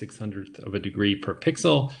by 1/600th of a degree per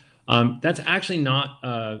pixel. That's actually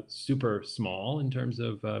not super small in terms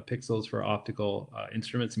of pixels for optical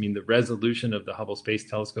instruments. I mean, the resolution of the Hubble Space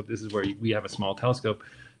Telescope, this is where we have a small telescope.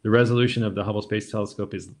 The resolution of the Hubble Space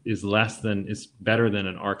Telescope is better than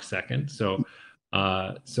an arc second. So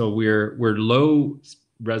we're low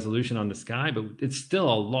resolution on the sky, but it's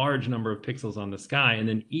still a large number of pixels on the sky. And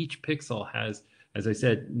then each pixel has, as I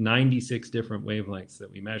said, 96 different wavelengths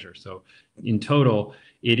that we measure. So in total,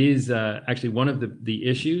 it is actually one of the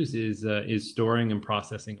issues is storing and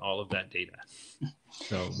processing all of that data.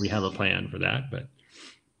 So we have a plan for that, but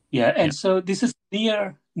so this is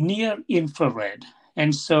near infrared,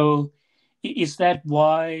 and so is that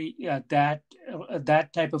why that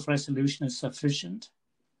type of resolution is sufficient?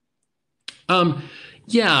 I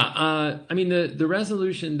mean, the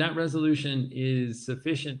resolution is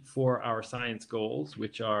sufficient for our science goals,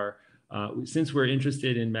 which are since we're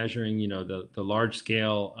interested in measuring, the large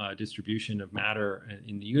scale distribution of matter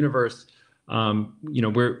in the universe,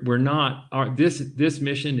 we're not this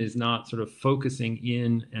mission is not sort of focusing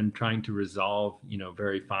in and trying to resolve,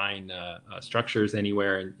 very fine structures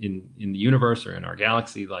anywhere in the universe or in our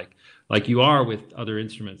galaxy, like you are with other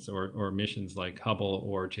instruments or missions like Hubble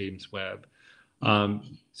or James Webb.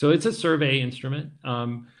 So it's a survey instrument.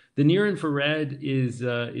 The near infrared is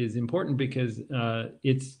important because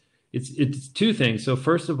it's two things. So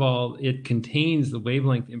first of all, it contains the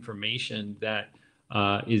wavelength information that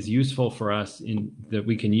is useful for us that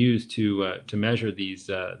we can use to measure these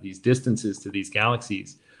distances to these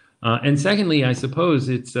galaxies. And secondly, I suppose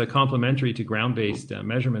it's complementary to ground-based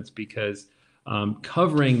measurements because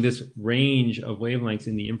covering this range of wavelengths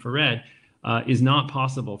in the infrared is not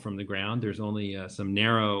possible from the ground. There's only some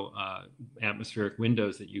narrow atmospheric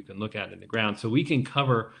windows that you can look at in the ground. So we can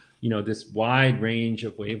cover, this wide range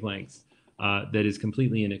of wavelengths that is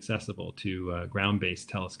completely inaccessible to ground-based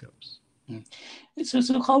telescopes.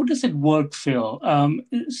 So how does it work, Phil?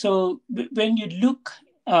 So when you look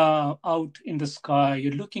out in the sky,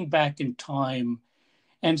 you're looking back in time.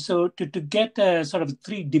 And so to get a sort of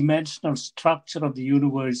three-dimensional structure of the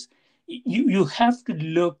universe, you have to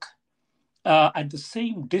look at the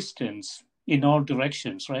same distance in all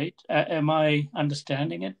directions, right? Am I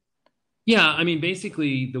understanding it? Yeah, I mean,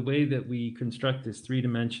 basically, the way that we construct this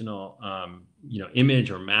three-dimensional,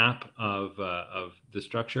 image or map of the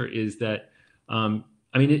structure is that,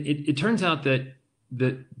 it turns out that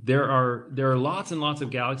there are lots and lots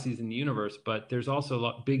of galaxies in the universe, but there's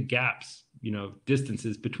also big gaps,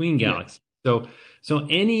 distances between galaxies. Yeah. So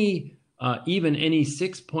any even any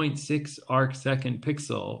 6.6 arc second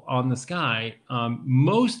pixel on the sky,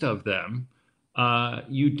 most of them,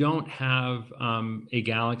 you don't have a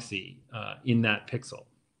galaxy in that pixel.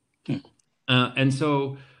 And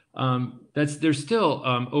so there's still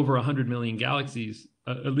over 100 million galaxies,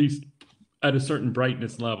 at least at a certain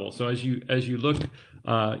brightness level. So as you look,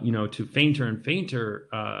 to fainter and fainter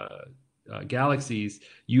galaxies,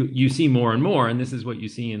 you see more and more, and this is what you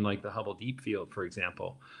see in like the Hubble Deep Field, for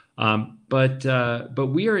example. But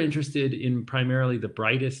we are interested in primarily the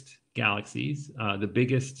brightest galaxies, the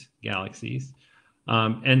biggest galaxies,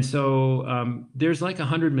 and so there's like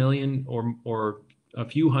 100 million or a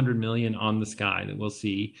few hundred million on the sky that we'll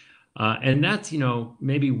see, and that's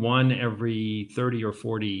maybe one every 30 or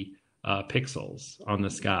 40 pixels on the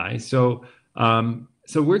sky. So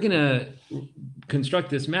we're going to construct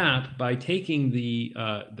this map by taking the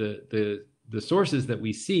sources that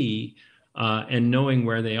we see and knowing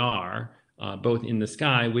where they are, both in the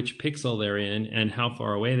sky, which pixel they're in, and how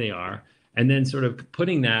far away they are, and then sort of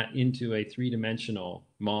putting that into a three-dimensional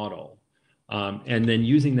model, and then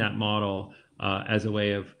using that model as a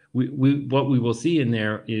way of what we will see in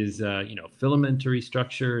there is filamentary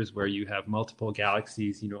structures where you have multiple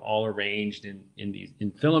galaxies all arranged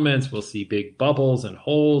in filaments. We'll see big bubbles and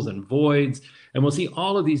holes and voids, and we'll see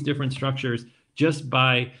all of these different structures just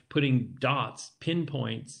by putting dots,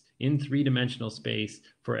 pinpoints in three-dimensional space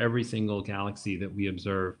for every single galaxy that we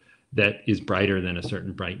observe that is brighter than a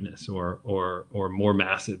certain brightness or more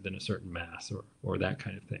massive than a certain mass or that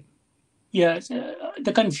kind of thing. Yeah,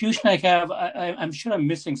 the confusion I have, I'm sure I'm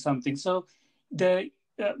missing something. So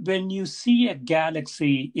when you see a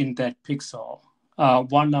galaxy in that pixel,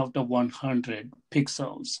 1 out of 100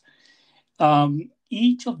 pixels,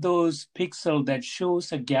 each of those pixels that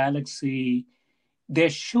shows a galaxy, they're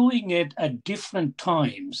showing it at different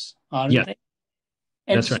times, aren't they?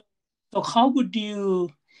 And that's right. So how would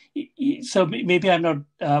you, so maybe I'm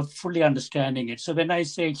not fully understanding it. So when I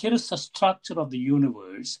say, here is the structure of the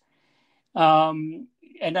universe, and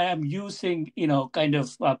I am using, kind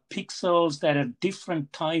of pixels that are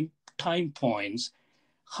different time points,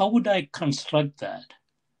 how would I construct that?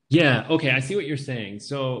 Yeah, okay, I see what you're saying.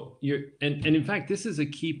 So and in fact, this is a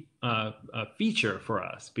key feature for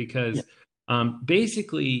us because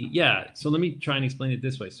basically, so let me try and explain it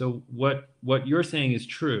this way. So what you're saying is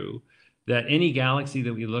true, that any galaxy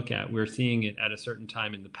that we look at, we're seeing it at a certain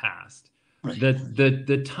time in the past. Right.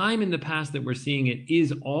 The time in the past that we're seeing it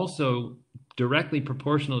is also directly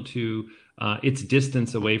proportional to its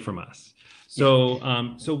distance away from us.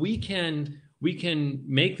 So so we can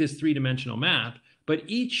make this three-dimensional map, but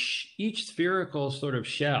each spherical sort of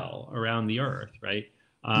shell around the Earth, right,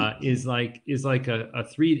 is like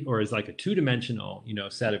a two-dimensional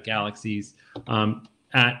set of galaxies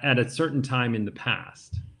at a certain time in the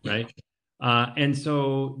past, right? And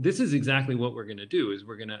so this is exactly what we're going to do, is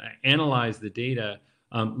we're going to analyze the data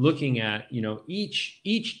looking at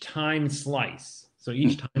each time slice. So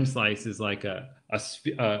each time slice is like a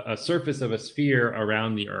surface of a sphere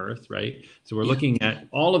around the Earth, right? So we're looking at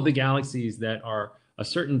all of the galaxies that are a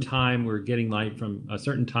certain time, we're getting light from a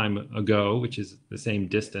certain time ago, which is the same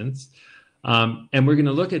distance. And we're going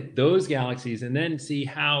to look at those galaxies and then see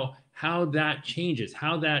how that changes,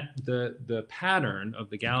 how that the pattern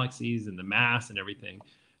of the galaxies and the mass and everything,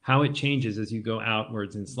 how it changes as you go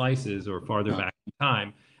outwards in slices or farther back in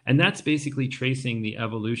time. And that's basically tracing the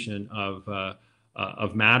evolution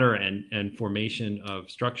of matter and formation of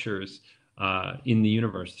structures in the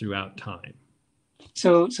universe throughout time.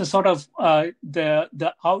 So sort of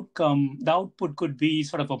the outcome, the output could be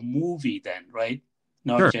sort of a movie then, right?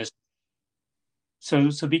 Not Sure. just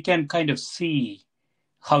so we can kind of see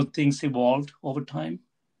how things evolved over time.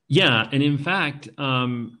 Yeah, and in fact,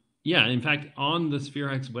 on the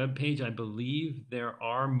SphereX webpage, I believe there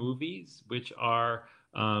are movies which are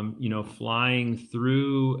flying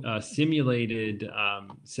through a simulated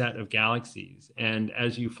set of galaxies. And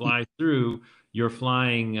as you fly through, you're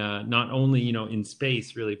flying not only, in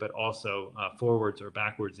space really, but also forwards or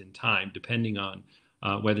backwards in time, depending on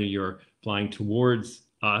whether you're flying towards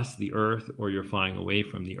us, the Earth, or you're flying away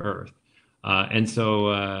from the Earth. And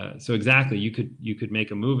so exactly, you could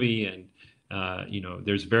make a movie, and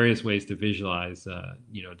there's various ways to visualize,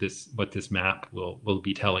 what this map will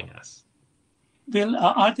be telling us. Bill,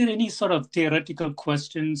 are there any sort of theoretical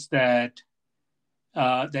questions that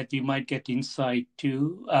we might get insight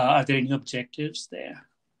to? Are there any objectives there?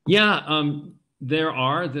 Yeah, there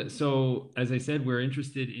are. So as I said, we're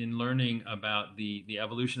interested in learning about the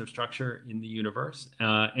evolution of structure in the universe.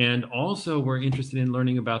 And also we're interested in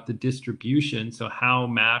learning about the distribution, so how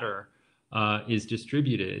matter is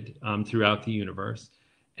distributed throughout the universe.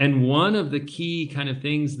 And one of the key kind of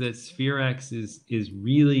things that SphereX is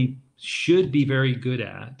really should be very good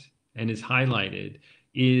at and is highlighted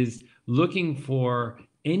is looking for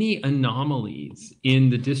any anomalies in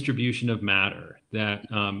the distribution of matter that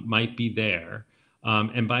might be there.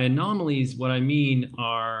 And by anomalies, what I mean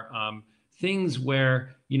are things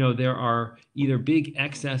where, there are either big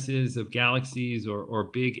excesses of galaxies or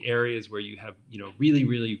big areas where you have, really,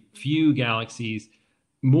 really few galaxies,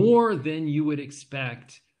 more than you would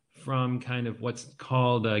expect from kind of what's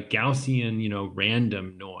called a Gaussian,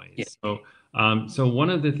 random noise. Yeah. So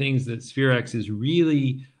one of the things that SphereX is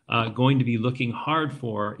really going to be looking hard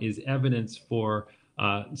for is evidence for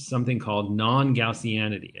something called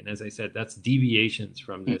non-Gaussianity. And as I said, that's deviations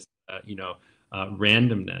from this,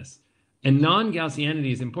 randomness. And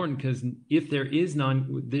non-Gaussianity is important because if there is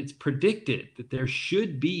it's predicted that there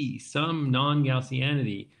should be some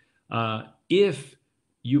non-Gaussianity if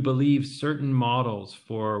you believe certain models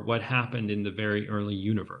for what happened in the very early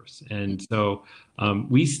universe. And so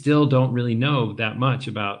we still don't really know that much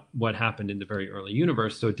about what happened in the very early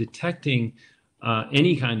universe. So detecting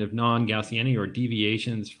any kind of non-Gaussianity or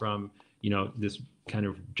deviations from, this kind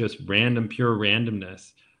of just pure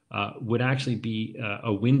randomness would actually be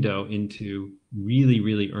a window into really,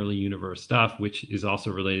 really early universe stuff, which is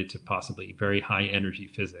also related to possibly very high energy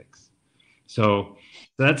physics. So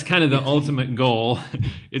that's kind of the ultimate goal.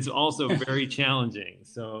 It's also very challenging.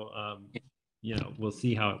 So, we'll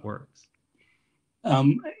see how it works.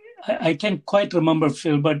 I can't quite remember,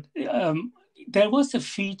 Phil, but there was a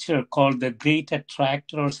feature called the Great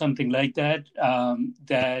Attractor or something like that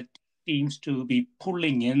that seems to be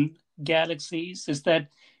pulling in galaxies. Is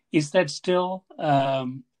that still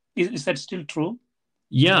true?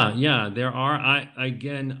 Yeah, there are.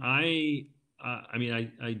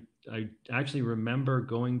 I actually remember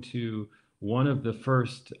going to one of the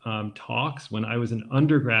first talks when I was an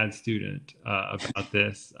undergrad student about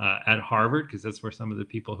this at Harvard, because that's where some of the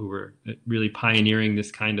people who were really pioneering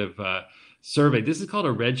this kind of survey. This is called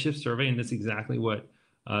a redshift survey, and that's exactly what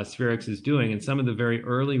SphereX is doing. And some of the very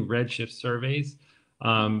early redshift surveys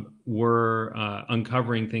were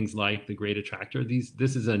uncovering things like the Great Attractor.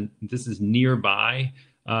 This is nearby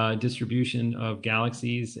distribution of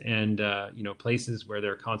galaxies and places where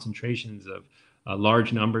there are concentrations of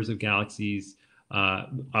large numbers of galaxies.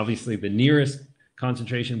 Obviously, the nearest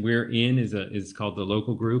concentration we're in is called the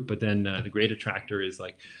local group, but then the Great Attractor is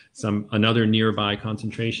like another nearby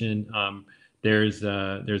concentration. There's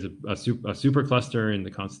a supercluster in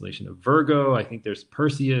the constellation of Virgo. I think there's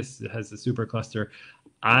Perseus that has the supercluster.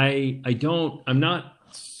 I'm not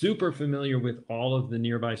super familiar with all of the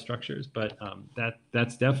nearby structures, but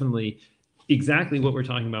that's definitely exactly what we're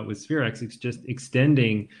talking about with SphereX. It's just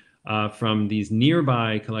extending from these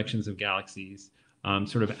nearby collections of galaxies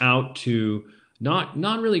sort of out to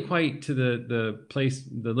not really quite to the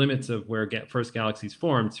limits of where first galaxies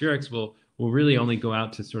formed. SphereX will really only go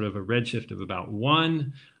out to sort of a redshift of about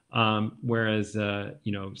 1, Whereas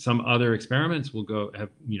some other experiments will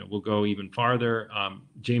go even farther.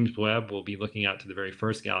 James Webb will be looking out to the very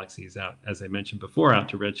first galaxies, out, as I mentioned before, out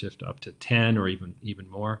to redshift up to 10 or even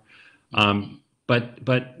more.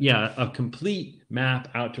 But yeah, a complete map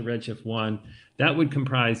out to redshift 1 that would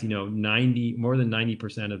comprise more than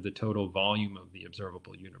 90% of the total volume of the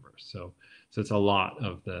observable universe. So it's a lot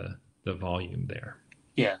of the volume there.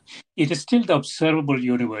 Yeah, it is still the observable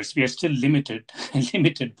universe. We are still limited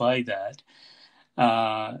by that.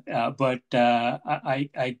 But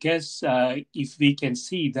I guess if we can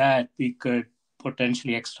see that, we could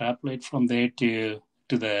potentially extrapolate from there to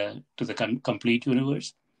the complete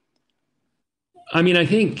universe. I mean, I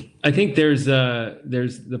think there's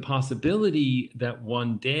the possibility that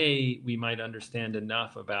one day we might understand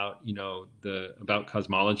enough about about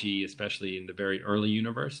cosmology, especially in the very early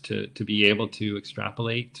universe, to be able to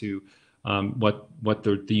extrapolate to what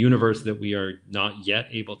the universe that we are not yet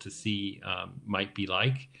able to see might be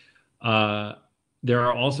like. There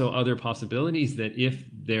are also other possibilities that if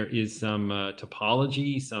there is some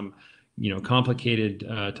topology, some complicated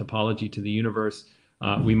topology to the universe.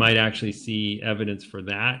 We might actually see evidence for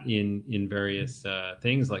that in various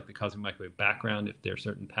things like the cosmic microwave background. If there are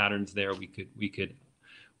certain patterns there, we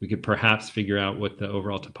could perhaps figure out what the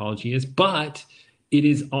overall topology is. But it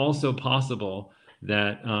is also possible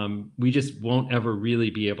that we just won't ever really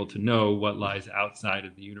be able to know what lies outside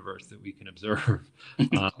of the universe that we can observe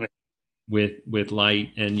with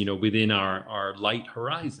light and within our light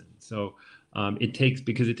horizon. So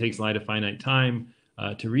because it takes light a finite time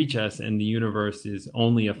to reach us, and the universe is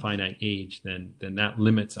only a finite age, then that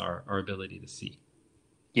limits our ability to see.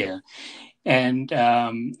 Yeah, and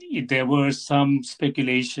there was some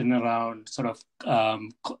speculation around sort of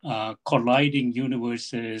colliding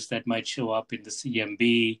universes that might show up in the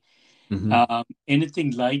CMB. Mm-hmm.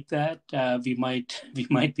 Anything like that we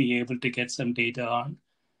might be able to get some data on.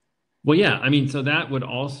 Well, yeah, I mean, so that would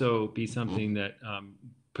also be something that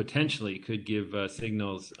potentially could give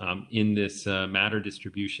signals in this matter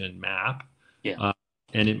distribution map. Yeah.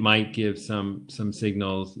 And it might give some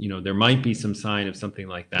signals, there might be some sign of something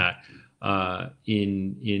like that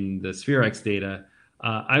in the SphereX data.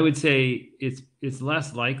 I would say it's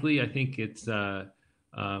less likely. I think it's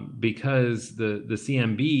because the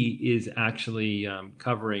CMB is actually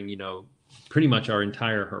covering, pretty much our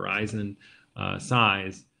entire horizon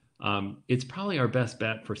size. It's probably our best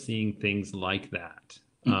bet for seeing things like that.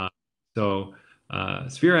 So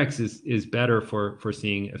SphereX is better for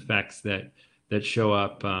seeing effects that show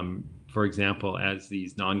up, for example, as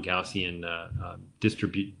these non-Gaussian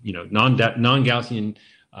non-Gaussian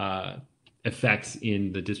effects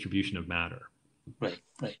in the distribution of matter. Right.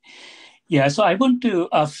 Yeah, so I want to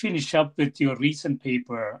finish up with your recent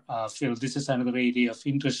paper, Phil. This is another area of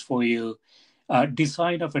interest for you.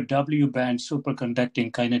 Design of a W-band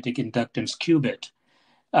superconducting kinetic inductance qubit.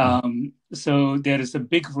 So there is a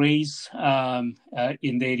big race in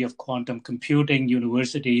the area of quantum computing,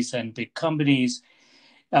 universities and big companies.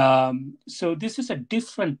 So this is a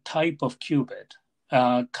different type of qubit,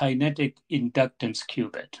 kinetic inductance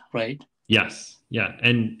qubit, right? Yes. Yeah.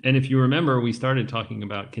 And if you remember, we started talking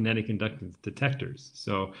about kinetic inductance detectors.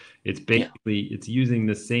 So it's basically, it's using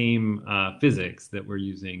the same physics that we're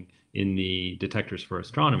using in the detectors for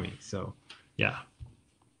astronomy. So, yeah.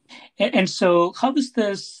 And so how is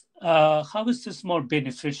this more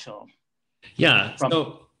beneficial? Yeah.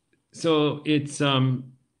 So it's,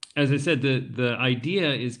 as I said, the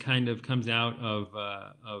idea is comes out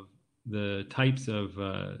of the types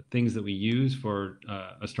of things that we use for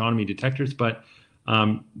astronomy detectors, but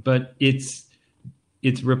it's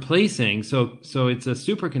replacing. So it's a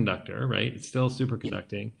superconductor, right? It's still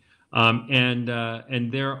superconducting,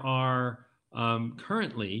 and there are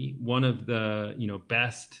currently one of the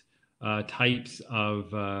best types of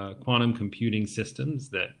quantum computing systems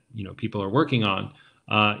that people are working on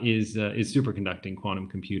is superconducting quantum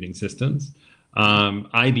computing systems.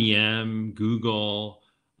 IBM, Google.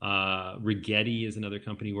 Rigetti is another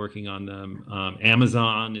company working on them.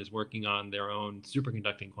 Amazon is working on their own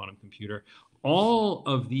superconducting quantum computer. All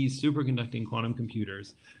of these superconducting quantum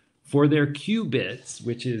computers, for their qubits,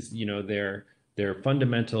 which is their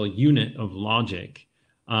fundamental unit of logic,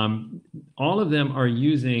 all of them are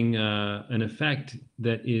using an effect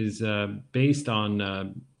that is based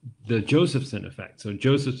on the Josephson effect. So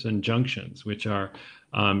Josephson junctions, which are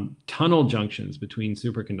tunnel junctions between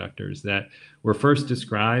superconductors that were first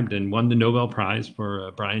described and won the Nobel Prize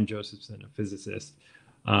for Brian Josephson, a physicist.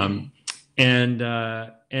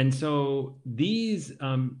 And so these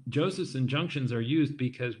Josephson junctions are used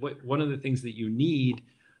because one of the things that you need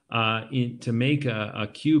to make a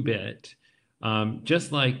qubit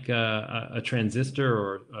just like a transistor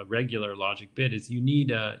or a regular logic bit, is you need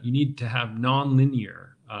to have nonlinear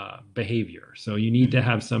behavior. So you need to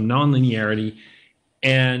have some nonlinearity,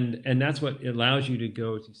 and that's what allows you to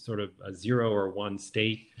go to sort of a 0 or 1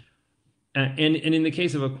 state. And in the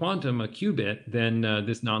case of a quantum, a qubit, then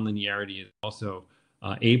this nonlinearity is also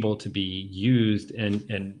able to be used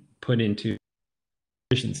and put into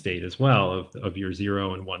transition state as well of your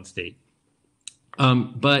 0 and 1 state.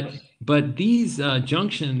 But these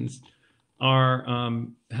junctions are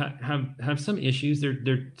have some issues.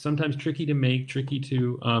 They're sometimes tricky to make, tricky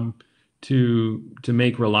to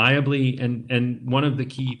make reliably. And one of the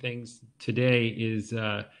key things today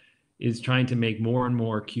is trying to make more and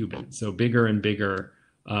more qubits, so bigger and bigger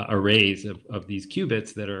arrays of these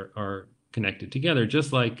qubits that are connected together.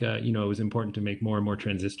 Just like it was important to make more and more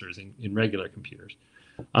transistors in regular computers.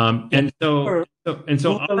 And so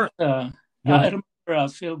Google, I remember,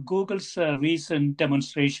 Phil, Google's recent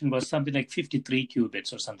demonstration was something like 53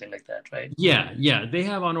 qubits or something like that, right? Yeah. They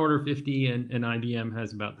have on order 50, and IBM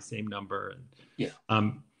has about the same number.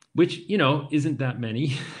 Which, isn't that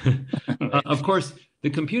many. Right. Of course, the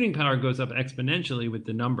computing power goes up exponentially with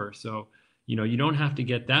the number. So, you don't have to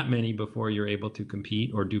get that many before you're able to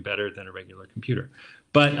compete or do better than a regular computer.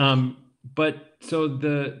 But so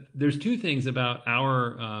there's two things about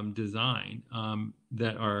our design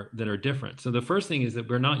that are different. So the first thing is that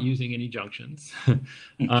we're not using any junctions.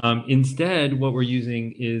 Instead, what we're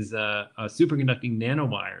using is a superconducting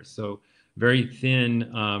nanowires. So very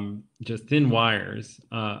thin, just thin wires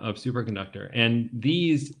of superconductor, and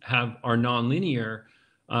these are nonlinear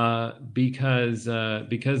because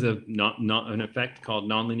of not an effect called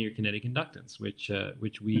nonlinear kinetic inductance,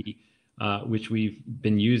 which we've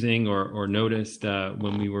been using or noticed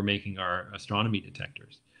when we were making our astronomy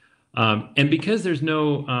detectors. And because there's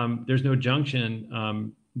no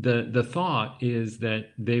junction, the thought is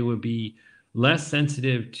that they would be less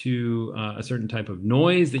sensitive to a certain type of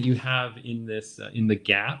noise that you have in the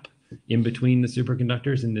gap in between the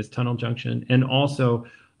superconductors in this tunnel junction. And also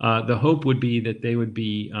the hope would be that they would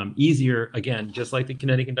be easier, again, just like the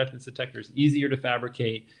kinetic inductance detectors, easier to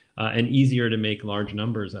fabricate and easier to make large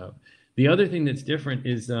numbers of. The other thing that's different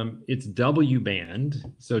is it's W band.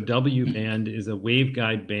 So W band is a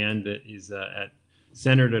waveguide band that is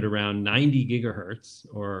centered at around 90 gigahertz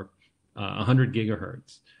or 100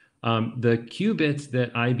 gigahertz. The qubits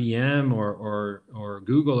that IBM or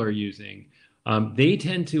Google are using, they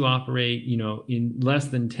tend to operate, in less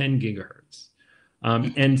than 10 gigahertz.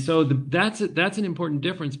 And so that's an important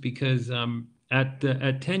difference because at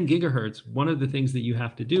 10 gigahertz, one of the things that you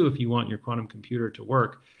have to do if you want your quantum computer to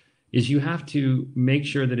work is you have to make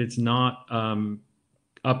sure that it's not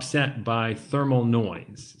upset by thermal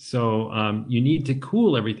noise. So you need to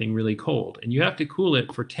cool everything really cold, and you have to cool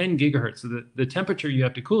it for 10 gigahertz. So the temperature you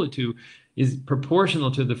have to cool it to is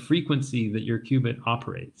proportional to the frequency that your qubit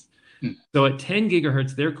operates. So at 10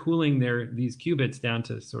 gigahertz, they're cooling these qubits down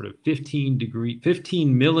to sort of 15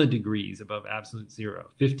 milladegrees above absolute zero,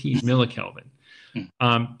 15 millikelvin.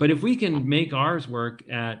 But if we can make ours work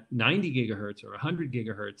at 90 gigahertz or 100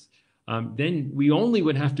 gigahertz, then we only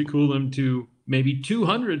would have to cool them to maybe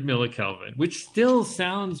 200 millikelvin, which still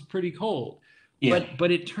sounds pretty cold. Yeah.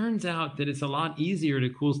 But it turns out that it's a lot easier to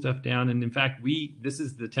cool stuff down. And in fact, this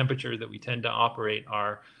is the temperature that we tend to operate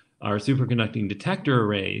our superconducting detector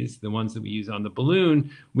arrays, the ones that we use on the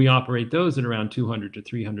balloon. We operate those at around 200 to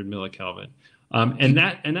 300 millikelvin. And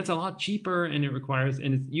that's a lot cheaper, and it requires,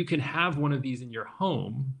 you can have one of these in your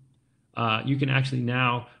home. You can actually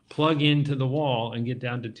now plug into the wall and get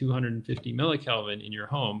down to 250 millikelvin in your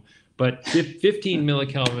home. But 15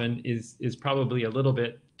 millikelvin is probably a little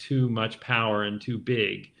bit too much power and too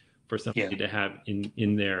big for somebody to have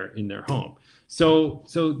in their home. So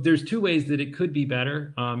there's two ways that it could be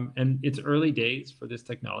better. And it's early days for this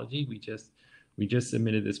technology. We just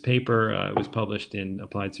submitted this paper. It was published in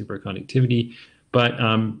Applied Superconductivity. But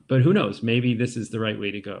who knows? Maybe this is the right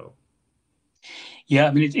way to go. Yeah,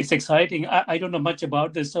 I mean, it's exciting. I don't know much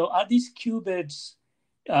about this. So are these qubits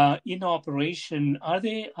in operation? Are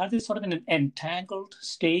they sort of in an entangled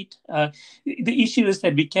state? The issue is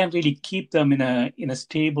that we can't really keep them in a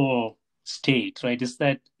stable state, right? Is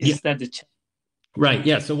that the challenge? Right.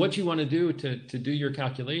 Yeah. So what you want to do to do your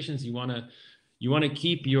calculations, you want to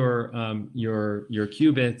keep your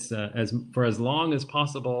qubits for as long as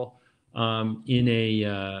possible in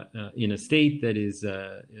a state that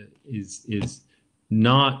is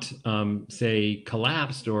not say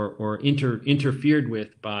collapsed or interfered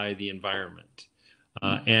with by the environment.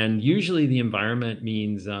 And usually the environment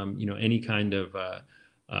means any kind of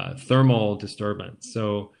thermal disturbance.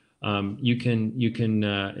 So You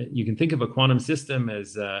can think of a quantum system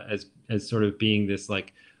as sort of being this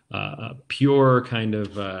like pure kind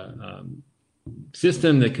of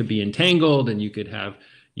system that could be entangled, and you could have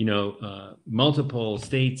multiple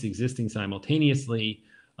states existing simultaneously.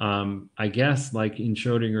 I guess like in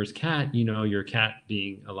Schrodinger's cat, your cat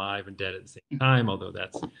being alive and dead at the same time, although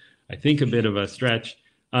that's, I think, a bit of a stretch.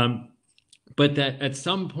 But that at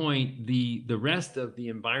some point, the rest of the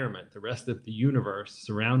environment, the rest of the universe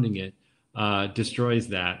surrounding it, destroys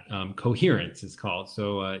that. Coherence is called.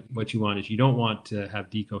 So what you want is, you don't want to have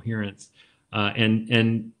decoherence.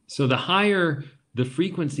 And so the higher the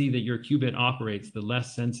frequency that your qubit operates, the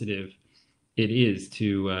less sensitive it is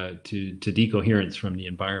to decoherence from the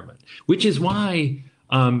environment, which is why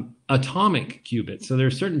atomic qubits. So there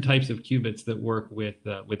are certain types of qubits that work with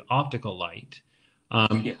optical light,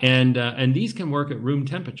 and these can work at room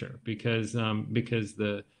temperature because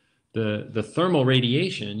the thermal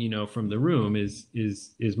radiation, from the room is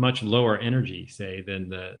much lower energy, say, than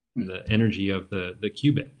the energy of the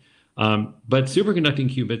qubit. But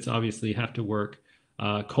superconducting qubits obviously have to work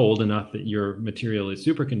cold enough that your material is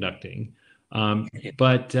superconducting.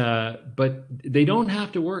 But they don't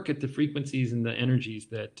have to work at the frequencies and the energies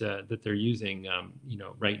that they're using,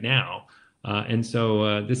 right now. And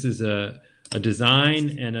so this is a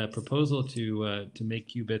design and a proposal to make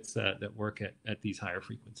qubits that work at these higher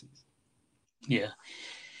frequencies.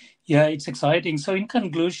 Yeah, it's exciting. So in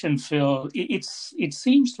conclusion, Phil, it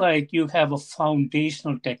seems like you have a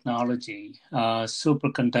foundational technology,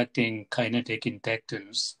 superconducting kinetic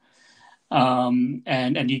inductance.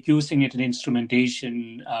 And you're using it in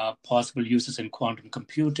instrumentation, possible uses in quantum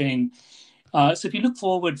computing. So if you look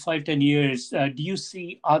forward 5-10 years, do you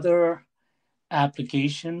see other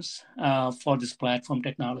applications for this platform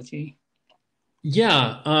technology?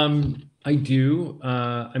 Yeah, I do.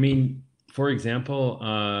 I mean, for example,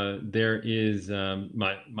 there is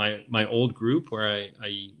my old group where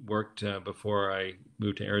I worked before I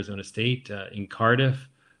moved to Arizona State in Cardiff.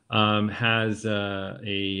 Has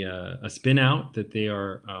a spin out that they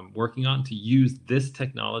are working on to use this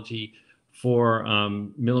technology for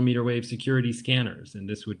millimeter wave security scanners, and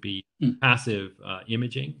this would be passive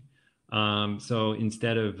imaging. So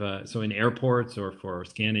instead of so in airports or for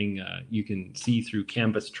scanning, you can see through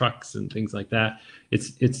canvas trucks and things like that.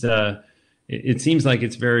 It seems like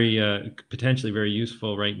it's very potentially very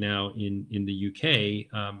useful right now in the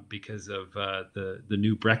UK because of the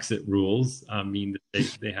new Brexit rules mean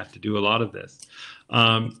that they have to do a lot of this.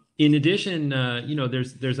 In addition,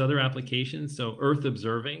 there's other applications. So Earth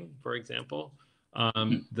observing, for example,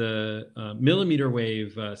 the millimeter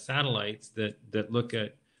wave satellites that look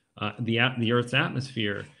at the Earth's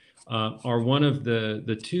atmosphere. Are one of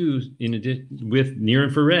the two, in addition with near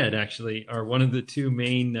infrared, actually, are one of the two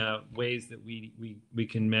main ways that we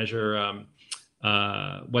can measure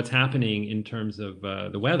what's happening in terms of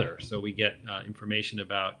the weather. So we get information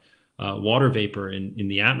about water vapor in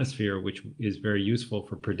the atmosphere, which is very useful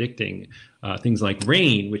for predicting things like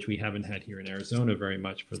rain, which we haven't had here in Arizona very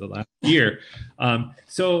much for the last year.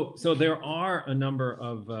 So there are a number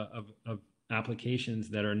of applications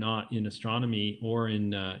that are not in astronomy or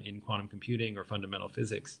in quantum computing or fundamental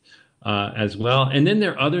physics as well. And then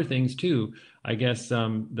there are other things too. I guess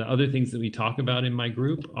the other things that we talk about in my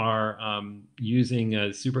group are using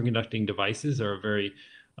superconducting devices are a very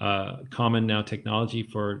common now technology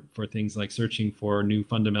for things like searching for new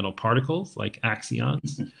fundamental particles like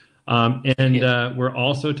axions. We're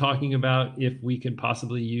also talking about if we could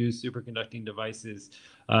possibly use superconducting devices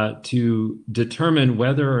to determine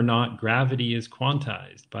whether or not gravity is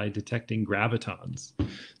quantized by detecting gravitons.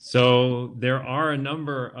 So there are a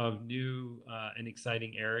number of new and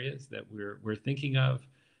exciting areas that we're thinking of.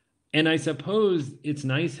 And I suppose it's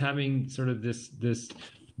nice having sort of this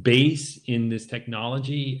base in this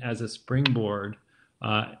technology as a springboard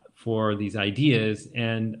for these ideas.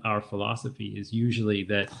 And our philosophy is usually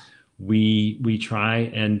that we try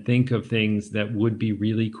and think of things that would be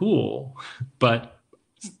really cool, but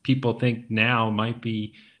people think now might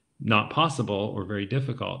be not possible or very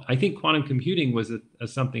difficult. I think quantum computing was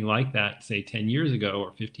something like that, say 10 years ago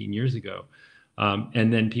or 15 years ago.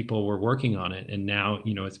 And then people were working on it, and now,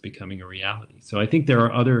 it's becoming a reality. So I think there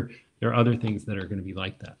are other things that are going to be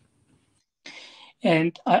like that.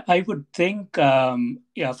 And I would think, from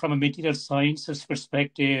a material sciences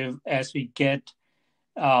perspective, as we get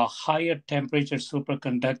higher temperature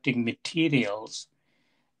superconducting materials,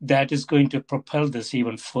 that is going to propel this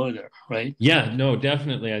even further, right? Yeah, no,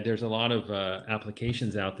 definitely. There's a lot of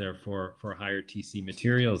applications out there for higher TC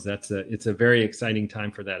materials. It's a very exciting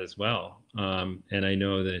time for that as well. And I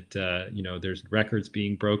know that there's records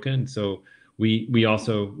being broken. So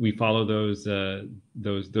we follow those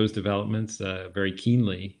developments very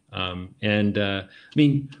keenly. I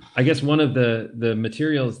mean, I guess one of the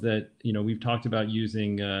materials that we've talked about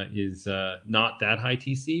using is not that high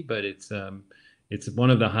TC, but it's one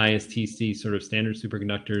of the highest TC sort of standard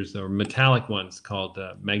superconductors, or metallic ones, called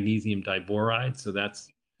magnesium diboride. So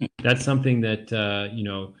that's something that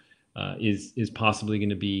is possibly going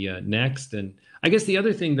to be next. And I guess the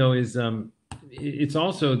other thing, though, is it's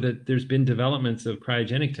also that there's been developments of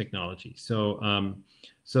cryogenic technology. So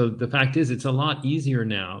the fact is, it's a lot easier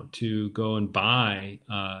now to go and buy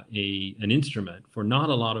an instrument for not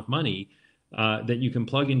a lot of money that you can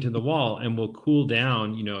plug into the wall and will cool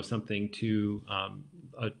down, something to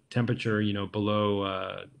a temperature,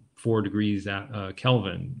 below 4 degrees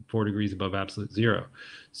Kelvin, 4 degrees above absolute zero.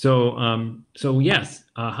 So yes,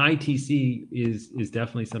 high TC is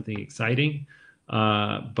definitely something exciting.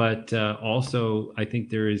 But also, I think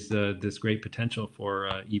there is this great potential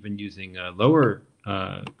for even using lower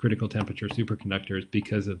critical temperature superconductors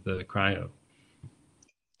because of the cryo.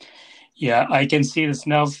 Yeah, I can see this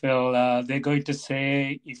now, Phil. They're going to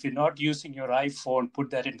say, if you're not using your iPhone,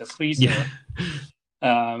 put that in the freezer. Yeah.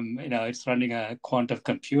 It's running a quantum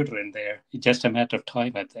computer in there. It's just a matter of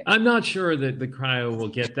time, I think. I'm not sure that the cryo will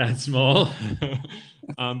get that small,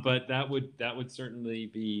 but that would certainly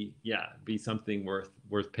be something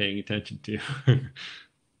worth paying attention to.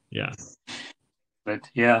 Yeah. But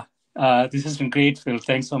yeah, this has been great, Phil.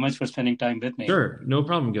 Thanks so much for spending time with me. Sure, no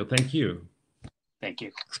problem, Gil. Thank you. Thank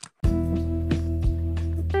you.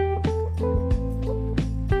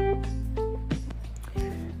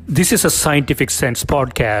 This is a Scientific Sense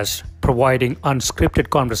podcast providing unscripted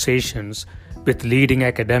conversations with leading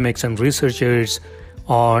academics and researchers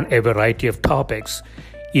on a variety of topics.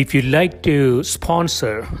 If you'd like to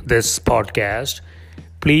sponsor this podcast,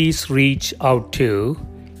 please reach out to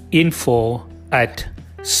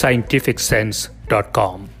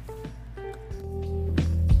info@scientificsense.com.